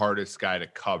be the hardest guy to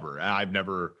cover. I've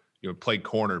never, played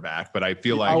cornerback, but I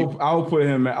feel like I'll put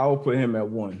him at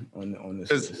 1 on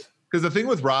this list. Because the thing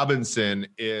with Robinson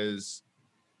is,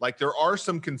 like, there are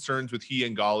some concerns with he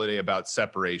and Golladay about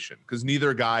separation, because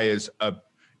neither guy is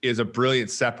a brilliant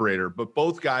separator, but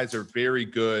both guys are very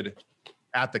good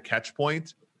at the catch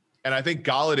point. And I think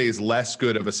Galladay is less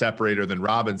good of a separator than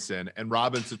Robinson, and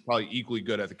Robinson's probably equally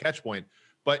good at the catch point.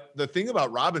 But the thing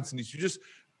about Robinson is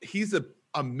he's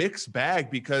a mixed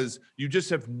bag because you just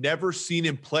have never seen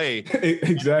him play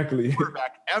exactly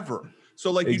quarterback ever.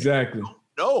 So like exactly. you don't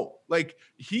know, like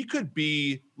he could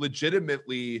be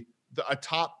legitimately a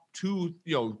top 2,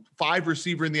 5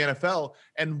 receiver in the NFL,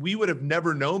 and we would have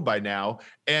never known by now.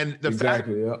 And the fact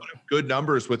that he put up good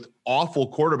numbers with awful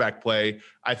quarterback play,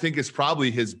 I think is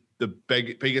probably the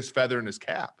biggest feather in his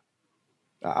cap.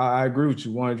 I agree with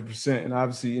you 100%. And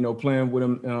obviously, playing with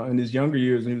him in his younger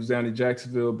years, when he was down in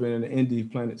Jacksonville, been in the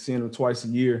Indy, seeing him twice a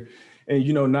year,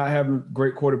 and, not having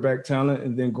great quarterback talent,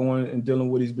 and then going and dealing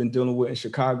with what he's been dealing with in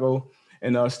Chicago,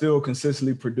 and still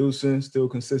consistently producing, still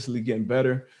consistently getting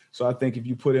better. So I think if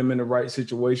you put him in the right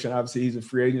situation, obviously he's a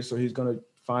free agent, so he's going to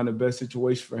find the best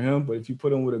situation for him. But if you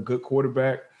put him with a good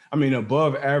quarterback,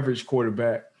 above average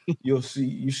quarterback, you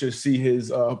should see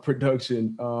his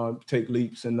production take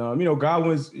leaps. And,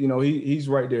 Godwin's, he's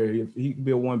right there. If he can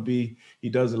be a 1B, he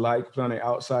does it like play on the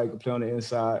outside, can play on the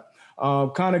inside.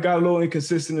 Kind of got a little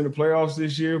inconsistent in the playoffs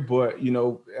this year, but,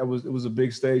 it was a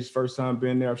big stage, first time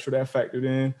being there. I'm sure that factored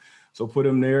in. So put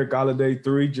him there, Galladay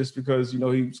 3, just because, he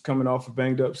was coming off a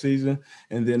banged up season.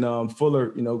 And then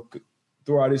Fuller,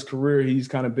 throughout his career, he's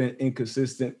kind of been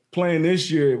inconsistent. Playing this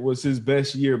year was his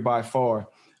best year by far. It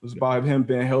was about him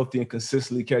being healthy and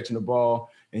consistently catching the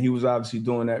ball. And he was obviously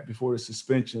doing that before the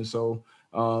suspension. So,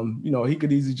 he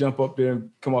could easily jump up there and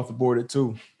come off the board at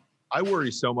 2. I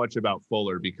worry so much about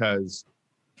Fuller because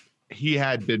he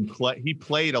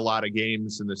played a lot of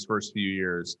games in this first few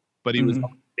years, but he was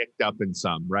picked up in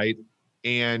some, right?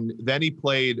 And then he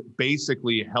played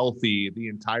basically healthy the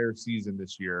entire season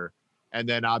this year, and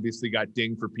then obviously got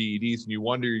dinged for PEDs. And you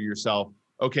wonder yourself,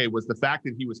 okay, was the fact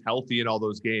that he was healthy in all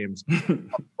those games a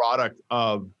product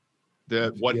of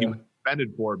what he was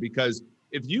suspended for? Because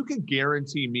if you can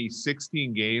guarantee me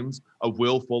 16 games of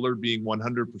Will Fuller being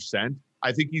 100%,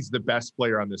 I think he's the best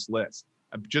player on this list.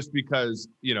 Just because,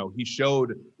 he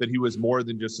showed that he was more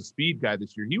than just a speed guy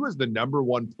this year. He was the number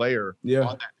 1 player on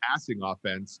that passing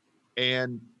offense.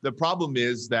 And the problem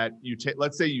is that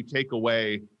let's say you take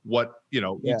away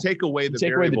you take away the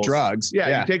variables. The drugs.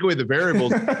 Yeah, you take away the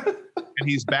variables and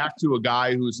he's back to a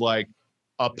guy who's like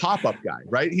a pop-up guy,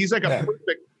 right? He's like a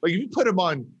perfect, like if you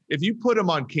put him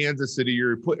on Kansas City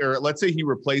or let's say he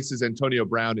replaces Antonio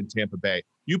Brown in Tampa Bay,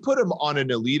 you put him on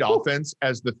an elite offense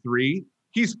as the 3,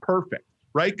 he's perfect.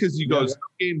 Right? Because he goes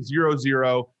game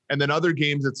 0-0, and then other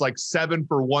games it's like 7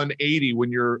 for 180 when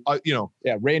you're,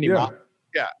 Randy Moss.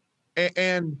 Yeah.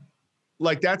 And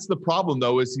like, that's the problem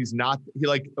though, is I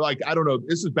don't know,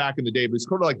 this is back in the day, but it's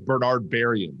sort of like Bernard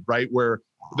Berrien, right? Where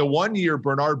the one year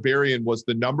Bernard Berrien was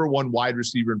the number 1 wide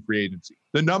receiver in free agency,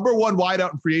 the number 1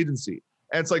 wideout in free agency.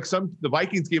 And it's like the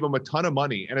Vikings gave him a ton of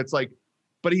money, and it's like,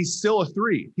 but he's still a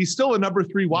 3. He's still a number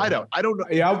 3 wideout. I don't know.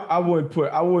 Yeah, I wouldn't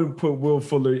put Will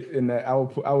Fuller in that. I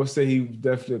would say he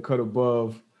definitely a cut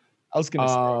above. I was going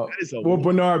to say what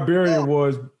Bernard Berrien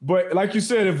was. But like you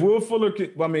said, if Will Fuller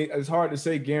could, it's hard to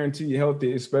say guarantee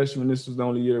healthy, especially when this was the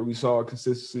only year we saw it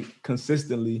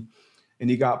consistently, and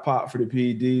he got popped for the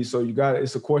PED. So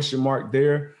it's a question mark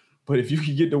there. But if you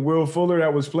could get the Will Fuller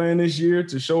that was playing this year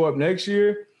to show up next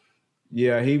year,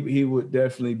 yeah, he would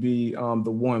definitely be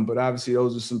the one. But obviously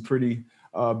those are some pretty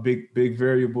big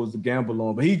variables to gamble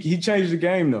on. But he changed the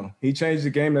game, though. He changed the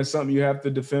game. That's something you have to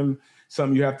defend,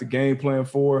 something you have to game plan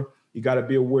for. You got to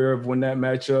be aware of when that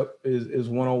matchup is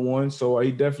one-on-one. So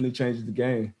he definitely changed the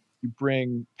game. You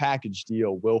bring package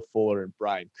deal Will Fuller and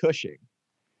Brian Cushing,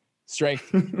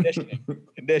 strength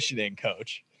conditioning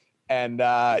coach, and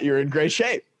you're in great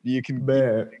shape. You can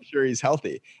make sure he's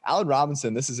healthy. Allen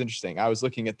Robinson, this is interesting. I was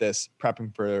looking at this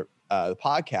prepping for the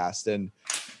podcast, and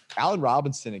Allen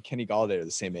Robinson and Kenny Galladay are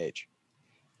the same age.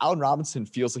 Allen Robinson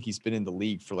feels like he's been in the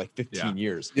league for like 15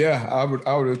 years. Yeah, I would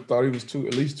have thought he was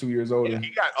at least 2 years older. Yeah, he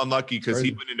got unlucky because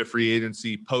he went into free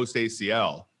agency post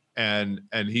ACL, and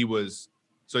he was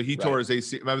tore his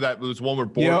ACL. Remember that was one where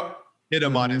Borg hit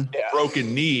him on his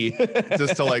broken knee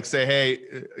just to like say,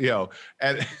 hey,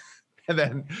 and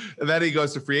then he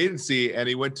goes to free agency, and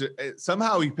he went to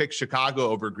somehow he picked Chicago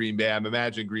over Green Bay. I'm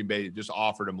imagining Green Bay just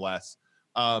offered him less.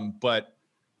 But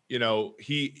he's on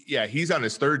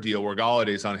his 3rd deal where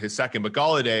Galladay's on his 2nd. But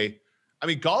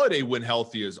Galladay when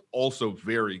healthy is also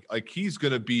very he's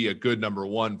going to be a good number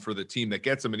 1 for the team that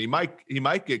gets him, and he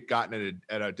might get gotten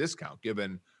at a discount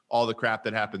given all the crap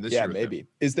that happened this year. Yeah, maybe.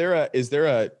 Is there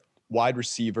a wide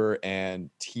receiver and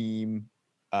team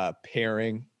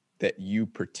pairing that you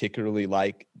particularly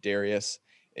like, Darius,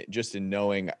 just in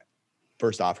knowing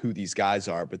first off who these guys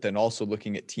are, but then also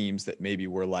looking at teams that maybe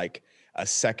were like a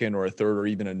second or a third or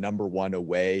even a number one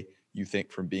away, you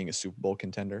think, from being a Super Bowl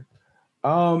contender?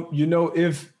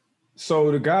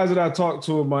 So the guys that I talked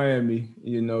to in Miami,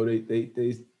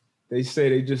 they say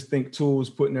they just think Tua was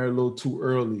putting there a little too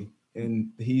early, and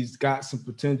he's got some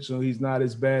potential. He's not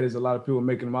as bad as a lot of people are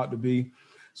making him out to be.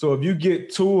 So if you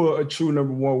get Tua a true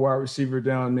number one wide receiver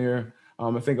down there,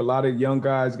 I think a lot of young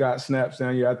guys got snaps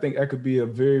down here. I think that could be a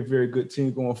very, very good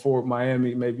team going forward.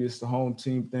 Miami, maybe it's the home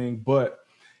team thing, but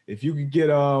if you could get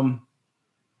an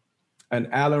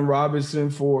Allen Robinson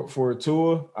for a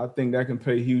Tua, I think that can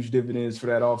pay huge dividends for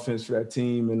that offense, for that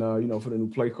team, and for the new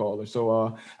play caller.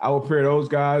 So I will pair those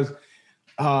guys.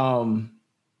 Godwin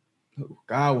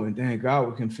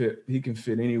can fit. He can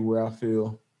fit anywhere, I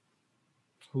feel.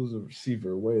 Who's a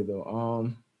receiver away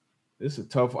though? It's a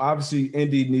tough one. Obviously,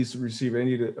 Indy needs a receiver. They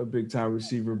need a big time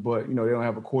receiver, but they don't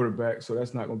have a quarterback, so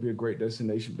that's not going to be a great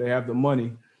destination. They have the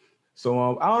money.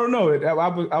 So I don't know.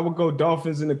 I would go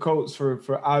Dolphins and the Colts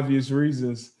for obvious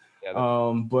reasons. Yeah,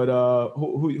 but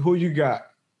who you got?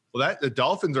 Well, the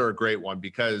Dolphins are a great one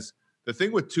because the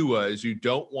thing with Tua is you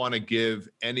don't want to give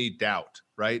any doubt,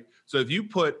 right? So if you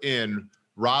put in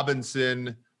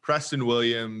Robinson, Preston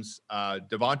Williams,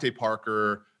 Devontae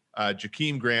Parker,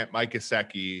 Jakeem Grant, Mike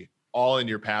Gesicki, all in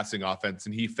your passing offense,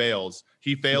 and he fails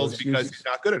because he's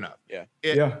not good enough. Yeah.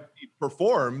 He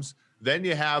performs. Then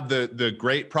you have the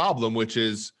great problem, which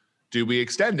is, do we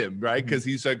extend him, right? Because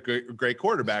he's a great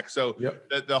quarterback. So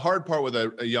the hard part with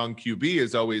a young QB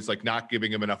is always like not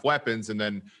giving him enough weapons and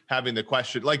then having the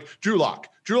question, like Drew Lock.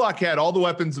 Drew Lock had all the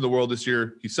weapons in the world this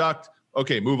year. He sucked.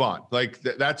 Okay, move on. Like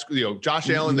that's, Josh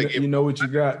Allen. You know what you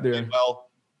got there. Well,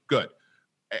 good.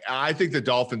 I think the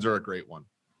Dolphins are a great one.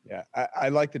 Yeah, I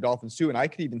like the Dolphins too. And I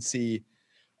could even see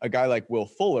a guy like Will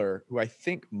Fuller, who I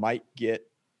think might get,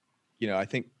 I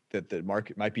think that the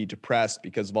market might be depressed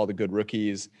because of all the good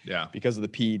rookies, because of the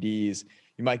PEDs.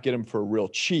 You might get him for real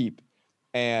cheap.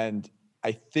 And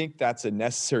I think that's a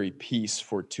necessary piece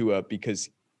for Tua because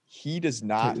he does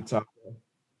not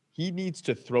 – he needs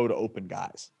to throw to open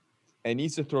guys. And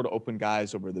needs to throw to open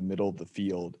guys over the middle of the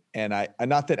field. And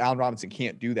not that Allen Robinson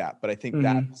can't do that, but I think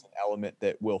that's an element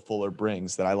that Will Fuller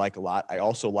brings that I like a lot. I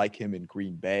also like him in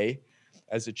Green Bay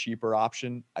as a cheaper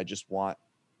option. I just want –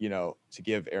 to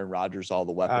give Aaron Rodgers all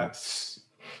the weapons.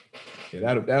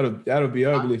 That'll be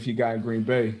ugly if he got in Green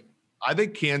Bay. I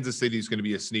think Kansas City is going to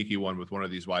be a sneaky one with one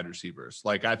of these wide receivers.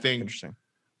 Like I think, interesting.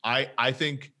 I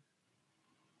think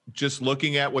just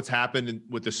looking at what's happened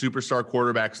with the superstar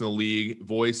quarterbacks in the league,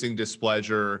 voicing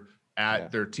displeasure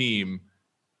at their team,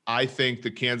 I think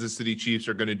the Kansas City Chiefs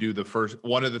are going to do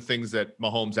one of the things that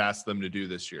Mahomes asked them to do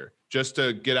this year, just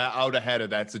to get out ahead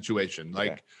of that situation.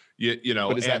 Like. But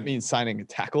does that mean signing a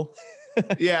tackle?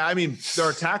 Yeah, I mean, there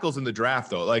are tackles in the draft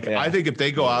though. Like, I think if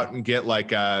they go out and get what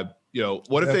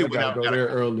if they went out there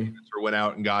early or went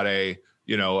out and got a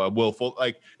Will Fuller,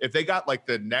 like if they got like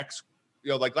the next,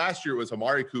 like last year it was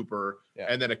Amari Cooper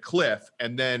and then a Cliff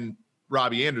and then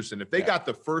Robbie Anderson. If they got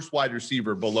the first wide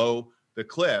receiver below the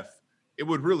Cliff, it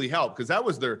would really help because that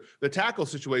was the tackle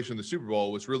situation in the Super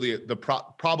Bowl was really the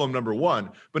problem number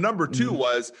one. But number two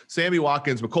was Sammy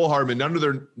Watkins, McCole Hardman, none of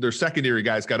their secondary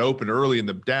guys got open early in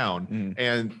the down.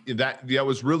 And that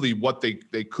was really what they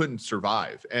couldn't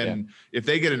survive. And if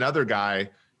they get another guy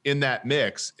in that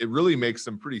mix, it really makes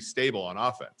them pretty stable on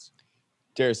offense.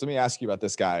 Darius, let me ask you about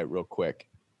this guy real quick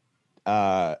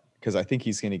because I think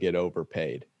he's going to get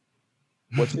overpaid.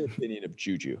 What's your opinion of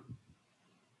Juju?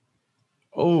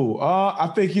 I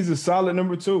think he's a solid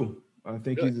number two. I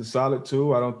think he's a solid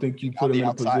two. I don't think you put him in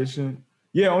a position.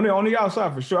 Yeah, on the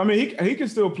outside for sure. I mean, he can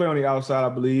still play on the outside, I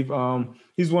believe.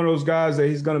 He's one of those guys that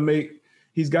he's got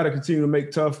to continue to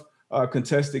make tough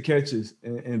contested catches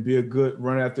and be a good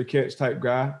run after catch type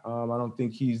guy. I don't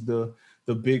think he's the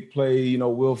big play,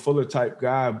 Will Fuller type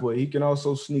guy, but he can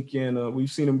also sneak in. We've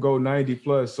seen him go 90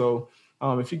 plus. So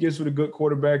if he gets with a good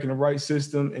quarterback in the right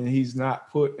system and he's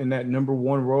not put in that number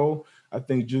one role, I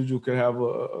think Juju could have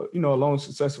a long,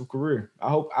 successful career. I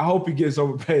hope he gets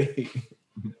overpaid.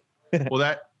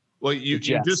 You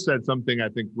just said something I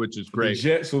think which is great. The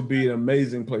Jets will be an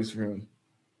amazing place for him.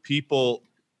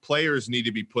 Players need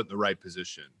to be put in the right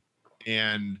position,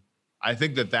 and I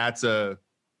think that's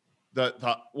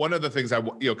one of the things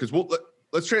because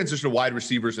let's transition to wide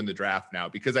receivers in the draft now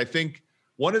because I think.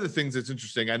 One of the things that's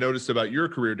interesting I noticed about your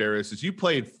career, Darius, is you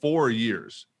played 4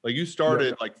 years. Like you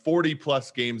started like 40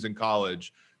 plus games in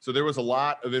college. So there was a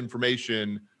lot of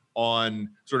information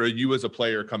on sort of you as a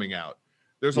player coming out.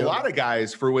 There's a lot of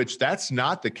guys for which that's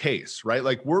not the case, right?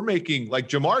 Like we're making like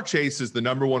Jamar Chase is the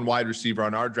number one wide receiver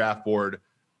on our draft board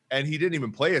and he didn't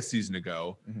even play a season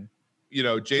ago.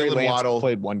 Jalen Waddle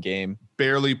played one game,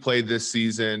 barely played this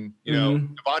season.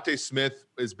 Devontae Smith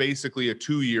is basically a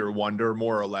 2-year wonder,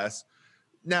 more or less.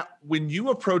 Now, when you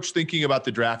approach thinking about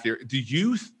the draft here, do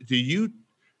you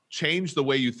change the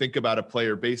way you think about a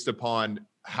player based upon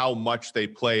how much they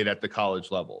played at the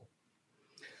college level?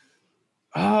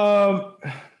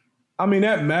 I mean,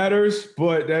 that matters,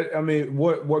 but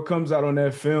what comes out on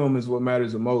that film is what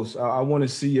matters the most. I want to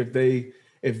see if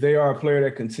they are a player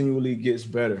that continually gets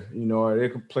better, or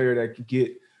they're a player that can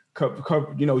get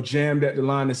jammed at the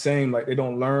line the same, like they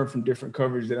don't learn from different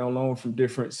coverage, they don't learn from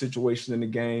different situations in the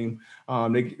game.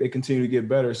 They continue to get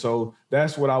better. So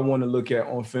that's what I want to look at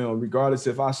on film, regardless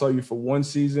if I saw you for one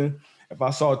season, if I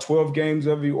saw 12 games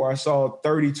of you, or I saw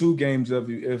 32 games of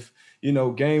you. If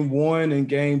game 1 and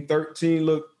game 13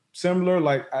 look similar,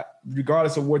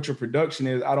 regardless of what your production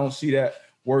is, I don't see that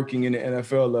working in the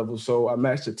NFL level. So I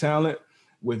match the talent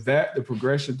with that, the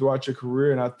progression throughout your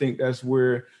career. And I think that's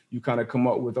where you kind of come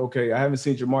up with, okay, I haven't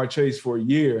seen Jamar Chase for a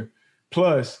year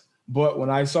plus, but when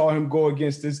I saw him go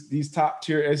against these top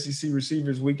tier SEC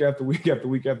receivers week after week after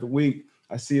week after week,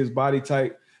 I see his body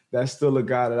type. That's still a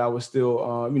guy that I would still,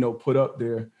 put up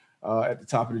there at the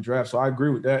top of the draft. So I agree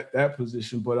with that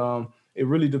position, but it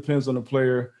really depends on the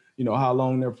player, how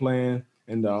long they're playing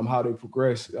and how they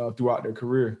progress throughout their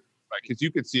career. Right, because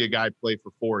you could see a guy play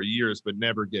for 4 years but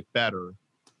never get better.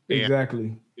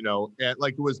 Exactly. And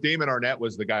like it was Damon Arnett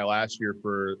was the guy last year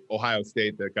for Ohio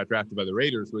State that got drafted by the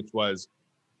Raiders,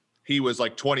 he was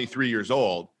like 23 years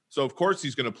old. So of course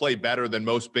he's going to play better than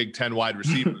most Big Ten wide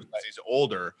receivers as he's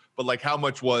older. But like, how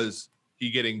much was he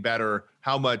getting better?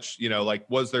 How much,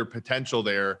 was there potential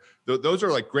there? Those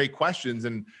are like great questions.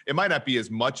 And it might not be as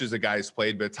much as a guy's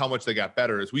played, but it's how much they got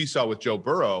better. As we saw with Joe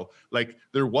Burrow, like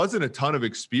there wasn't a ton of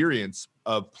experience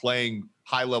of playing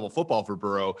high level football for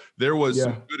Burrow. There was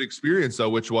some good experience though,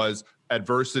 which was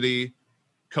adversity,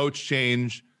 coach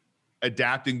change,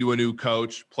 adapting to a new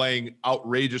coach, playing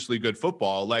outrageously good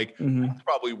football. Like that's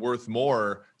probably worth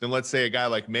more than, let's say, a guy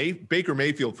like Baker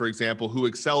Mayfield, for example, who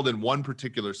excelled in one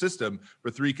particular system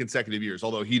for 3 consecutive years,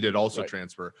 although he did also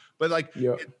transfer. But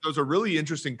those are really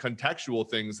interesting contextual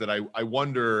things that I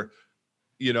wonder,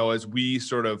 as we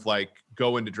sort of like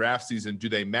go into draft season, do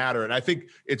they matter? And I think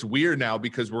it's weird now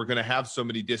because we're going to have so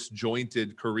many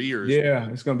disjointed careers. Yeah,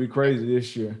 it's going to be crazy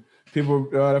this year. People,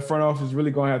 the front office is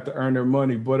really going to have to earn their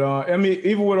money. But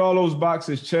even with all those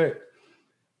boxes checked,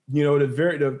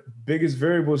 the biggest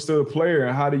variable is still the player,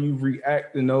 and how do you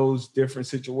react in those different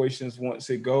situations once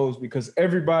it goes? Because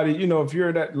everybody, if you're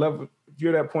at that level, if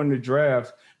you're at that point in the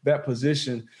draft, that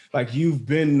position, like you've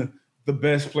been the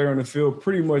best player on the field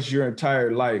pretty much your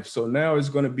entire life. So now it's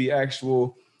going to be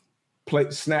actual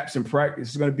snaps in practice.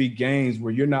 It's going to be games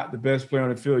where you're not the best player on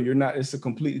the field. It's a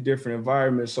completely different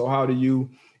environment. So how do you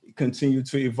continue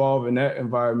to evolve in that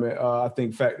environment? I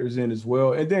think factors in as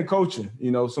well. And then coaching,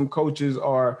 some coaches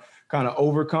are kind of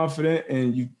overconfident,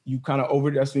 and you kind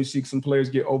of that's when you see some players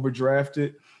get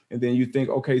overdrafted. And then you think,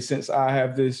 okay, since I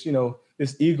have this,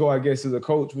 this ego, I guess, as a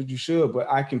coach, which you should, but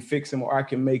I can fix him or I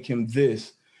can make him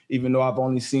this, even though I've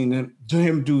only seen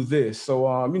him do this.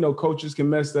 So, coaches can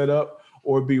mess that up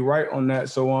or be right on that.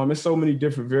 So there's so many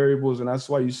different variables, and that's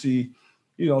why you see,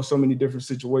 so many different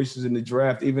situations in the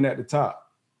draft, even at the top.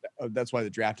 That's why the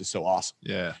draft is so awesome.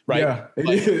 Yeah. Right. Yeah,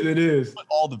 it is.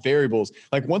 All the variables.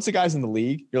 Like once a guy's in the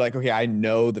league, you're like, okay, I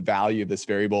know the value of this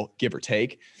variable, give or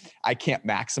take. I can't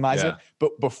maximize it.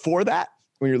 But before that,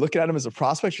 when you're looking at him as a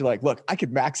prospect, you're like, look, I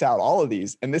could max out all of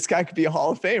these, and this guy could be a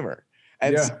Hall of Famer.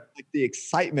 And so, like, the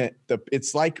excitement,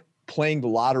 it's like playing the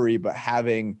lottery, but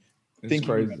thinking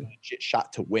you have a legit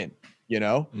shot to win,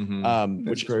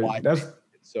 which is why I'm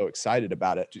so excited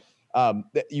about it.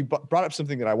 You brought up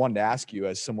something that I wanted to ask you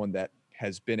as someone that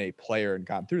has been a player and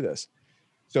gone through this.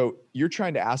 So you're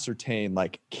trying to ascertain,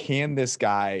 like, can this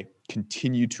guy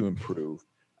continue to improve?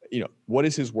 What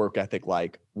is his work ethic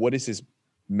like? What is his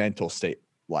mental state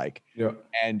like? Yeah.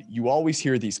 And you always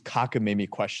hear these cockamamie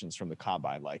questions from the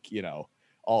combine, like,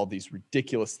 all these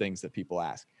ridiculous things that people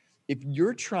ask. If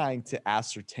you're trying to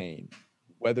ascertain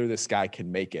whether this guy can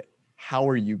make it, how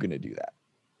are you going to do that?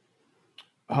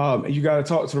 You got to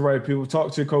talk to the right people,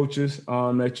 talk to coaches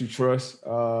that you trust,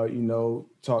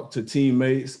 talk to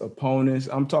teammates, opponents.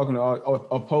 I'm talking to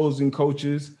opposing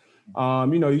coaches.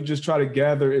 You just try to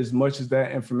gather as much of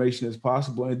that information as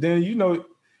possible. And then,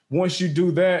 once you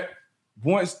do that,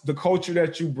 once the culture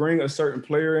that you bring a certain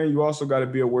player in, you also got to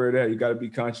be aware of that. You got to be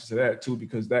conscious of that too,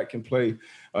 because that can play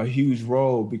a huge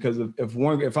role. Because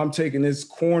if I'm taking this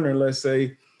corner, let's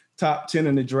say, top 10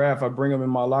 in the draft. I bring him in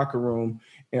my locker room,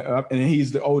 and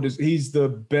he's the oldest. He's the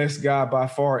best guy by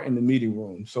far in the meeting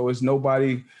room. So it's no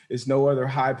other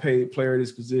high-paid player at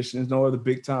his position. There's no other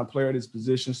big-time player at his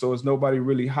position. So it's nobody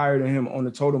really higher than him on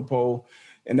the totem pole.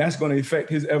 And that's going to affect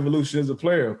his evolution as a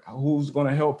player. Who's going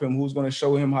to help him? Who's going to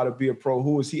show him how to be a pro?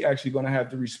 Who is he actually going to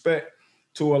have the respect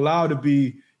to allow to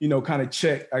be, kind of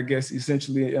checked, I guess,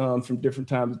 essentially from different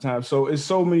time to time. So it's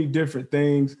so many different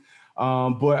things.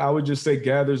 But I would just say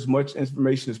gather as much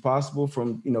information as possible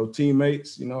from,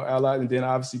 teammates, allies, and then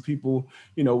obviously people,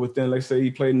 within, let's say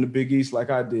he played in the Big East like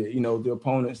I did, the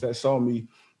opponents that saw me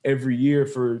every year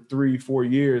for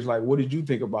 3-4 years. Like, what did you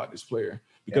think about this player?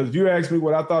 Because if you asked me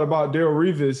what I thought about Darrelle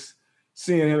Revis,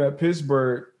 seeing him at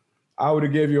Pittsburgh, I would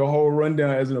have gave you a whole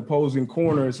rundown as an opposing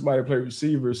corner and somebody play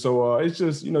receiver. So it's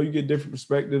just, you get different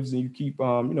perspectives and you keep,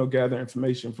 gathering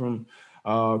information from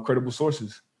credible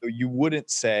sources. So you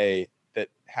wouldn't say that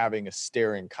having a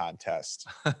staring contest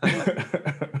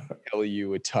tell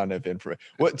you a ton of information.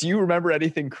 What do you remember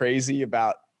anything crazy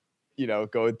about,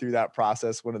 going through that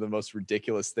process? One of the most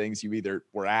ridiculous things you either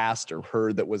were asked or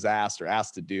heard that was asked or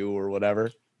asked to do or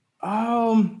whatever?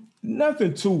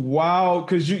 Nothing too wild,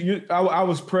 because I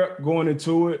was prepped going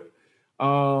into it.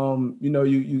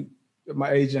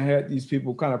 My agent had these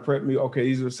people kind of prep me. Okay,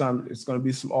 these are it's going to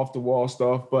be some off the wall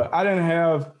stuff, but I didn't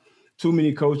have too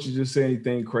many coaches just say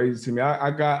anything crazy to me.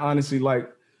 I got honestly like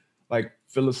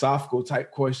philosophical type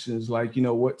questions, like,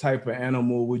 what type of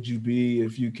animal would you be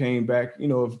if you came back,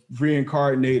 if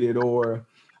reincarnated, or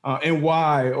and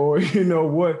why, or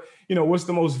what's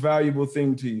the most valuable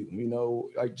thing to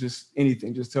you, like just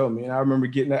anything, just tell me. And I remember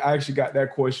I actually got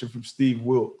that question from Steve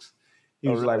Wilkes. He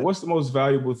was like, what's the most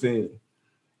valuable thing?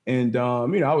 And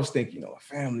I was thinking, a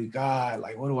family, God,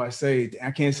 like, what do I say?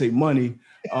 I can't say money.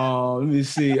 Let me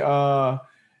see. And I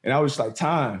was like,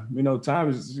 time. Time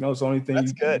is, it's the only thing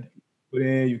that's good. Put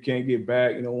in, you can't get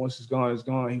back. Once it's gone, it's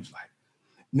gone. He was like,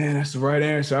 man, that's the right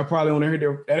answer. I probably only heard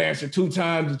that answer 2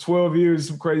 times in 12 years,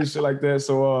 some crazy shit like that.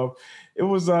 So it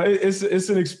was it's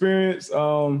an experience,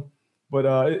 but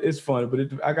it's fun.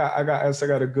 But I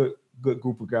got a good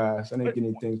group of guys. I didn't get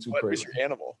anything too crazy. What was your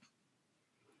animal?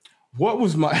 What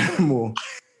was my animal?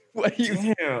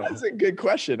 Damn. That's a good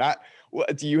question.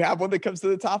 Do you have one that comes to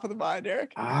the top of the mind,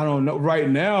 Eric? I don't know. Right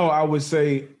now, I would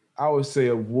say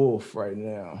a wolf right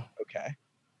now. Okay.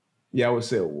 Yeah, I would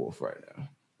say a wolf right now.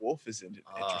 Wolf is an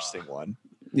interesting one.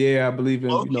 Yeah, I believe in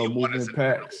moving in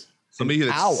packs. Somebody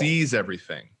that sees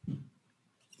everything.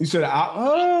 You said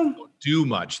don't do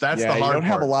much. That's the hard part. You don't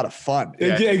have a lot of fun.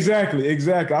 Yeah, exactly.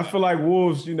 I feel like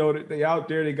wolves, they out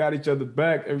there, they got each other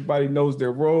back. Everybody knows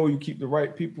their role. You keep the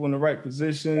right people in the right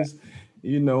positions,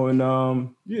 and I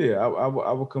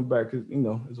will come back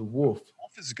as a wolf.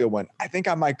 Wolf is a good one. I think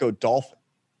I might go dolphin.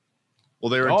 Well,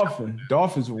 they're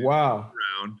Dolphins are wild.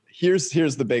 Here's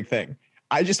the big thing.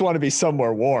 I just want to be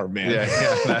somewhere warm, man. Yeah,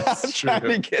 that's I'm true.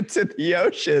 trying to get to the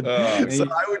ocean, so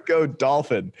I would go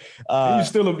dolphin. You're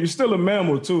still a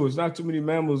mammal too. It's not too many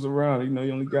mammals around. You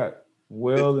only got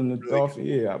whale and the really dolphin.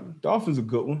 Cool. Yeah, dolphin's a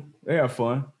good one. They have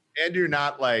fun. And you're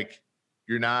not the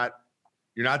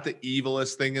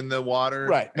evilest thing in the water,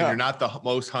 right? And you're not the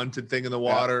most hunted thing in the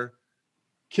water.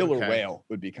 Killer whale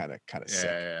would be kind of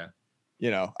sick.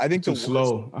 Yeah. I think too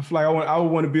slow. I feel like I would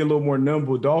want to be a little more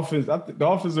nimble. Dolphins, I think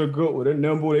dolphins are good. They're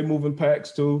nimble. They move in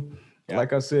packs too. Yeah.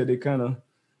 Like I said,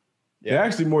 they're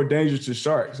actually more dangerous to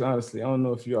sharks. Honestly, I don't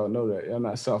know if you all know that. I'm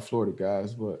not South Florida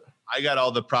guys, but I got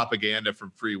all the propaganda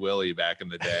from Free Willy back in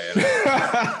the day.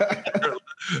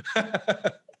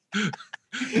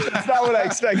 That's not what I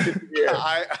expected to hear.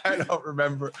 I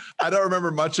don't remember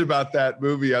much about that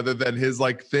movie other than his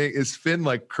fin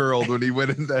curled when he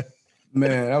went in there.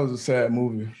 Man, that was a sad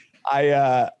movie.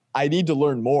 I need to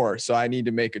learn more, so I need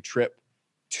to make a trip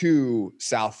to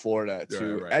South Florida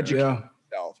to educate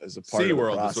myself as a part of the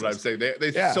process. SeaWorld is what I'm saying.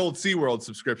 They sold SeaWorld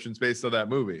subscriptions based on that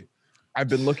movie. I've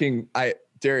been looking.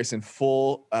 Darius, in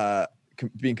full,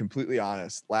 being completely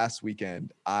honest, last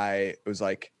weekend it was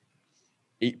like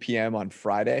 8 p.m. on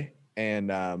Friday,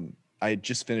 and I had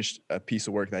just finished a piece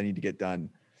of work that I need to get done.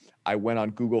 I went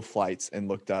on Google Flights and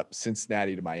looked up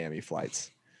Cincinnati to Miami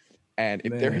flights. And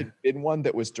if there had been one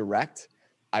that was direct,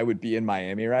 I would be in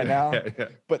Miami right now.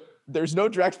 But there's no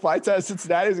direct flights out of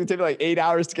Cincinnati. It's going to take me like 8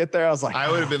 hours to get there. I was like,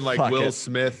 I would have been like Will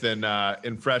Smith in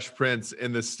Fresh Prince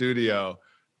in the studio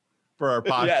for our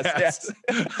podcast. Yes.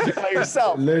 By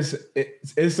yourself. Listen,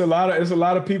 it's a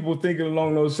lot of people thinking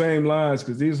along those same lines,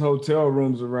 because these hotel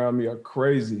rooms around me are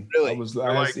crazy. Really?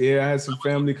 I had some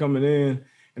family coming in,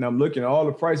 and I'm looking, all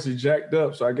the prices jacked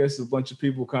up. So I guess a bunch of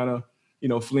people kind of,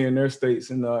 fleeing their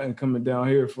states and coming down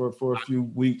here for a few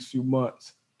weeks, few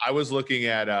months. I was looking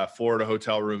at Florida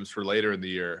hotel rooms for later in the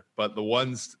year, but the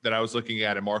ones that I was looking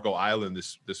at in Marco Island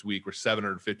this week were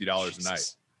 $750 a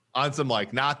night on some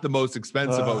like not the most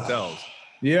expensive hotels.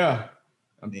 Yeah,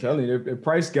 I'm telling you, they're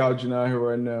price gouging out here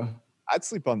right now. I'd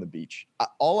sleep on the beach.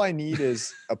 All I need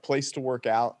is a place to work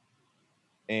out,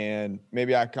 and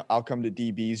maybe I'll come to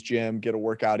DB's gym, get a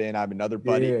workout in. I have another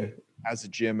buddy who has a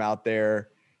gym out there.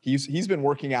 He's been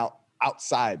working out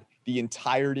outside the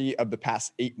entirety of the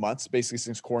past 8 months, basically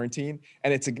since quarantine.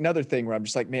 And it's another thing where I'm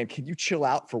just like, man, can you chill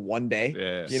out for one day?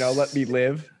 Yes. You know, let me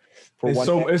live for one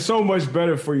day. It's so much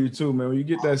better for you too, man. When you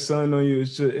get that sun on you,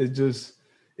 it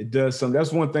does something.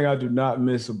 That's one thing I do not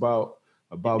miss about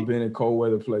being in cold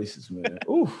weather places, man.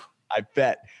 Oof. I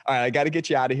bet. All right, I got to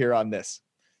get you out of here on this.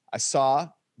 I saw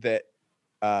that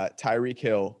Tyreek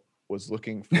Hill was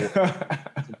looking for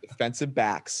some defensive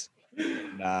backs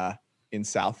in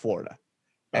South Florida.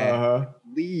 And I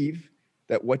believe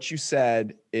that what you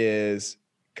said is,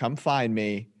 come find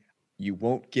me. You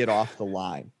won't get off the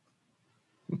line.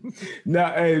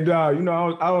 Now, I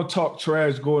don't talk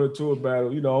trash going into a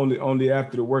battle, only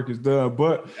after the work is done.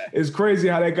 But it's crazy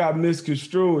how that got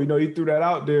misconstrued. He threw that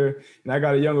out there. And I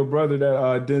got a younger brother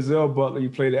that Denzel Butler, he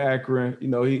played at Akron.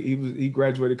 He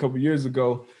graduated a couple years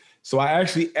ago. So I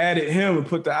actually added him and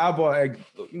put the eyeball,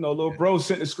 little bro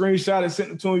sent the screenshot and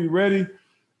sent it to him. You ready?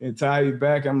 And Ty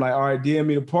back. I'm like, all right, DM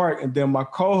me the park. And then my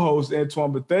co-host,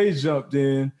 Antoine Bethea, jumped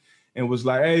in and was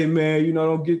like, hey, man,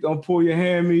 don't pull your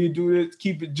hammy, do it,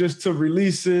 keep it just to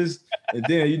releases. And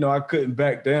then, I couldn't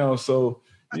back down. So,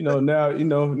 now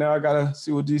I got to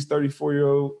see what these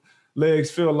 34-year-old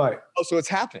legs feel like. Oh, so it's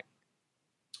happening.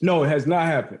 No, it has not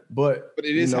happened. But it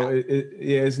is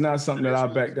it's not something that I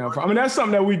back down from. I mean, that's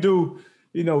something that we do,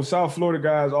 South Florida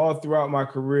guys all throughout my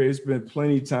career. It's been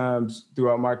plenty times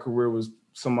throughout my career was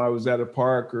somebody was at a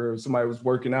park or somebody was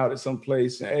working out at some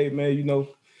place. And, hey, man,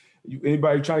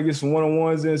 anybody trying to get some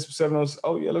one-on-ones in, some 7-on,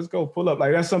 oh, yeah, let's go, pull up.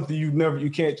 Like, that's something you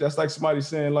can't, that's like somebody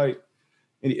saying, like,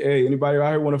 hey, anybody out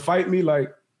here want to fight me?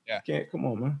 Like, can't, come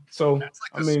on, man. So, that's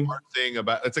like the smart thing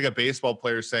about, it's like a baseball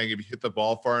player saying, if you hit the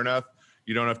ball far enough,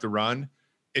 you don't have to run.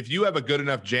 If you have a good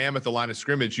enough jam at the line of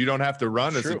scrimmage, you don't have to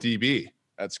run as a DB.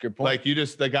 That's a good point. Like,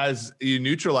 you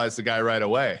neutralize the guy right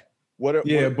away. But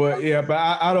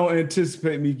I don't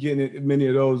anticipate me getting many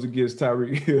of those against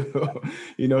Tyreek Hill.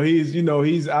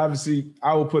 He's obviously,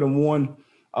 I will put him one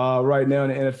right now in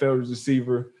the NFL as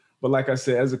receiver. But like I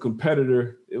said, as a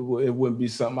competitor, it wouldn't be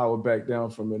something I would back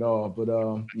down from at all. But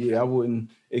I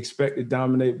wouldn't expect to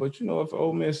dominate. But if an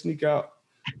old man sneak out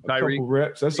a couple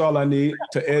reps, that's all I need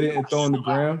to edit and throw on the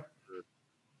ground.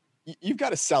 You've got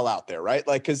to sell out there, right?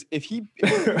 Like, because if he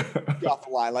off the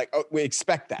line, like, we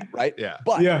expect that, right? Yeah.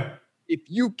 But if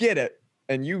you get it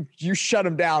and you shut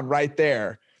him down right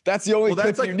there, that's the only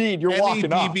clip you need. You're walking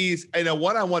DBs in a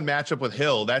one-on-one matchup with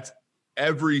Hill. That's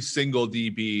every single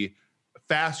DB.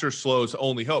 Fast or slow is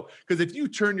only hope. Because if you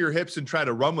turn your hips and try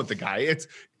to run with the guy, it's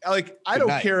like, I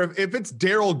don't care if it's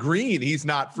Darryl Green, he's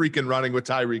not freaking running with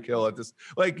Tyreek Hill at this.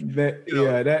 Like that,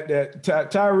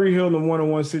 Tyreek Hill in a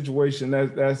one-on-one situation,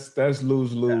 that's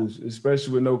lose-lose,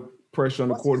 especially with no pressure on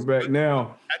the quarterback.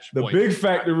 Now, the big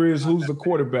factor is who's the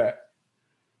quarterback.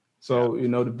 So,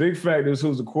 the big factor is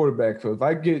who's the quarterback. So if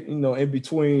I get, in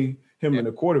between him and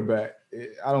the quarterback,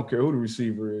 I don't care who the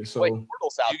receiver is. So you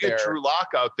get Drew Lock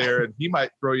out there and he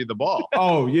might throw you the ball.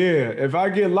 Oh yeah. If I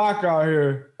get Lock out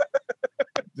here,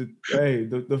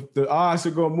 the odds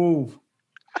are gonna move.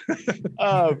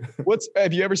 What's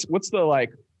the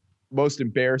like most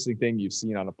embarrassing thing you've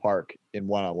seen on a park in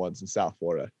one-on-ones in South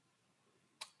Florida?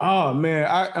 Oh man,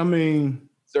 I mean,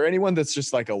 is there anyone that's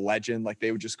just like a legend? Like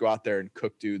they would just go out there and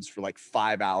cook dudes for like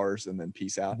 5 hours and then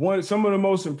peace out? Some of the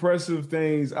most impressive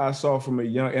things I saw from a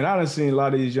young, and I done seen a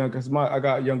lot of these young, because I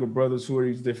got younger brothers who are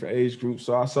these different age groups.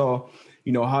 So I saw,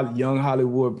 young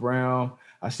Hollywood Brown.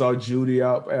 I saw Judy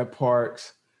out at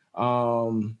Parks.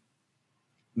 JoJo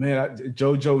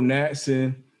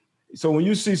Natson. So when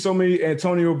you see so many,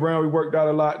 Antonio Brown, we worked out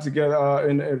a lot together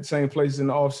in the same place in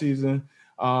the offseason.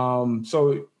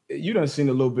 So you done seen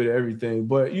a little bit of everything,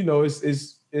 but it's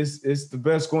the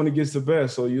best going against the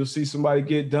best. So you'll see somebody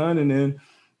get done, and then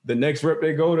the next rep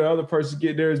they go, the other person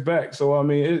get theirs back. So I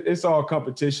mean, it's all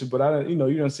competition, but you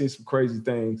done seen some crazy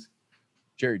things.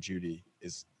 Jerry Jeudy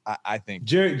is, I think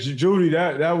Jeudy,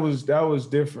 that was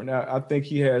different. I think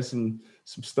he has some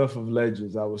stuff of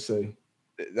legends, I would say.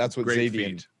 That's what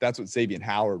Xavier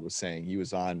Howard was saying. He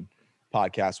was on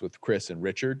podcast with Chris and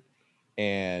Richard,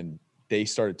 and they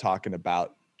started talking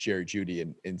about Jerry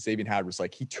Jeudy, and Xavier Howard was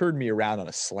like, he turned me around on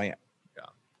a slant.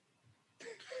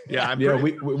 We had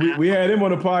him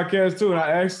on the podcast too, and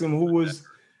I asked him who was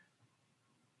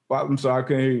I'm sorry, I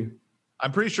couldn't hear you.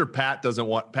 I'm pretty sure Pat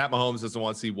Mahomes doesn't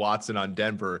want to see Watson on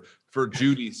Denver for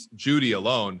Judy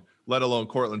alone, let alone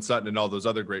Cortland Sutton and all those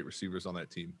other great receivers on that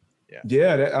team.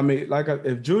 Yeah.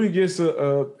 If Judy gets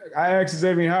I asked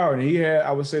Xavier Howard, and he had,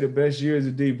 I would say, the best year as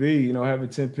a DB, you know, having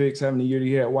 10 picks, having the year that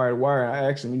he had wire to wire.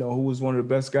 I asked him, you know, who was one of the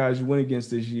best guys you went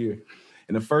against this year?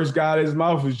 And the first guy out of his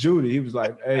mouth was Judy. He was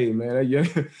like, hey, man,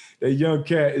 that young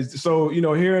cat is. So, you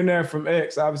know, hearing that from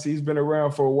X, obviously he's been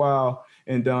around for a while.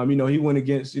 And, you know, he went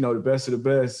against, you know, the best of the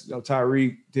best, you know,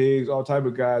 Tyreek, Diggs, all type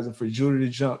of guys. And for Judy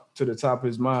to jump to the top of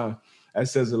his mind, that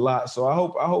says a lot. So I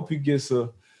hope he gets a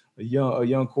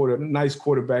young nice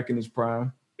quarterback in his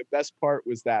prime. The best part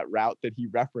was that route that he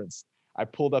referenced. I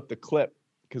pulled up the clip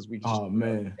because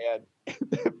man, and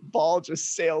the ball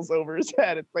just sails over his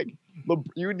head. It's like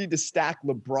you would need to stack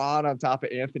LeBron on top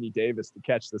of Anthony Davis to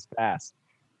catch this pass.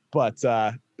 But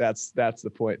that's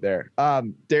the point there.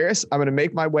 Darius, I'm going to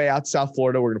make my way out to South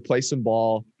Florida. We're going to play some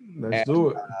ball. Let's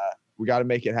do it. We got to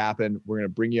make it happen. We're going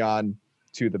to bring you on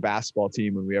to the basketball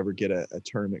team when we ever get a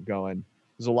tournament going.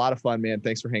 It was a lot of fun, man.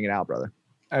 Thanks for hanging out, brother.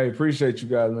 Hey, appreciate you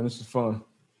guys, man. This is fun.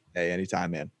 Hey,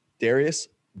 anytime, man. Darius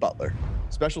Butler.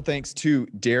 Special thanks to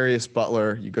Darius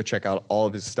Butler. You go check out all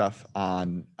of his stuff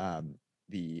on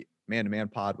the Man to Man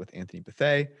Pod with Anthony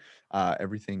Bethea.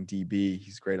 Everything DB.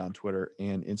 He's great on Twitter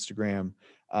and Instagram.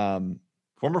 Former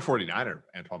 49er,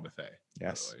 Antoine Bethea.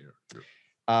 Yes.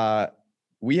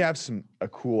 We have a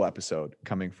cool episode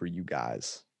coming for you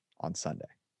guys on Sunday.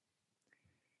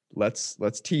 Let's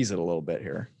tease it a little bit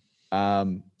here.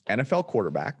 NFL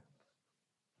quarterback,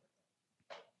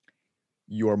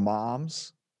 your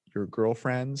mom's, your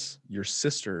girlfriend's, your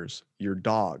sister's, your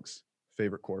dog's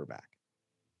favorite quarterback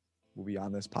will be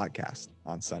on this podcast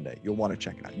on Sunday. You'll want to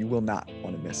check it out. You will not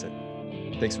want to miss it.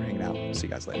 Thanks for hanging out. See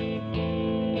you guys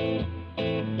later.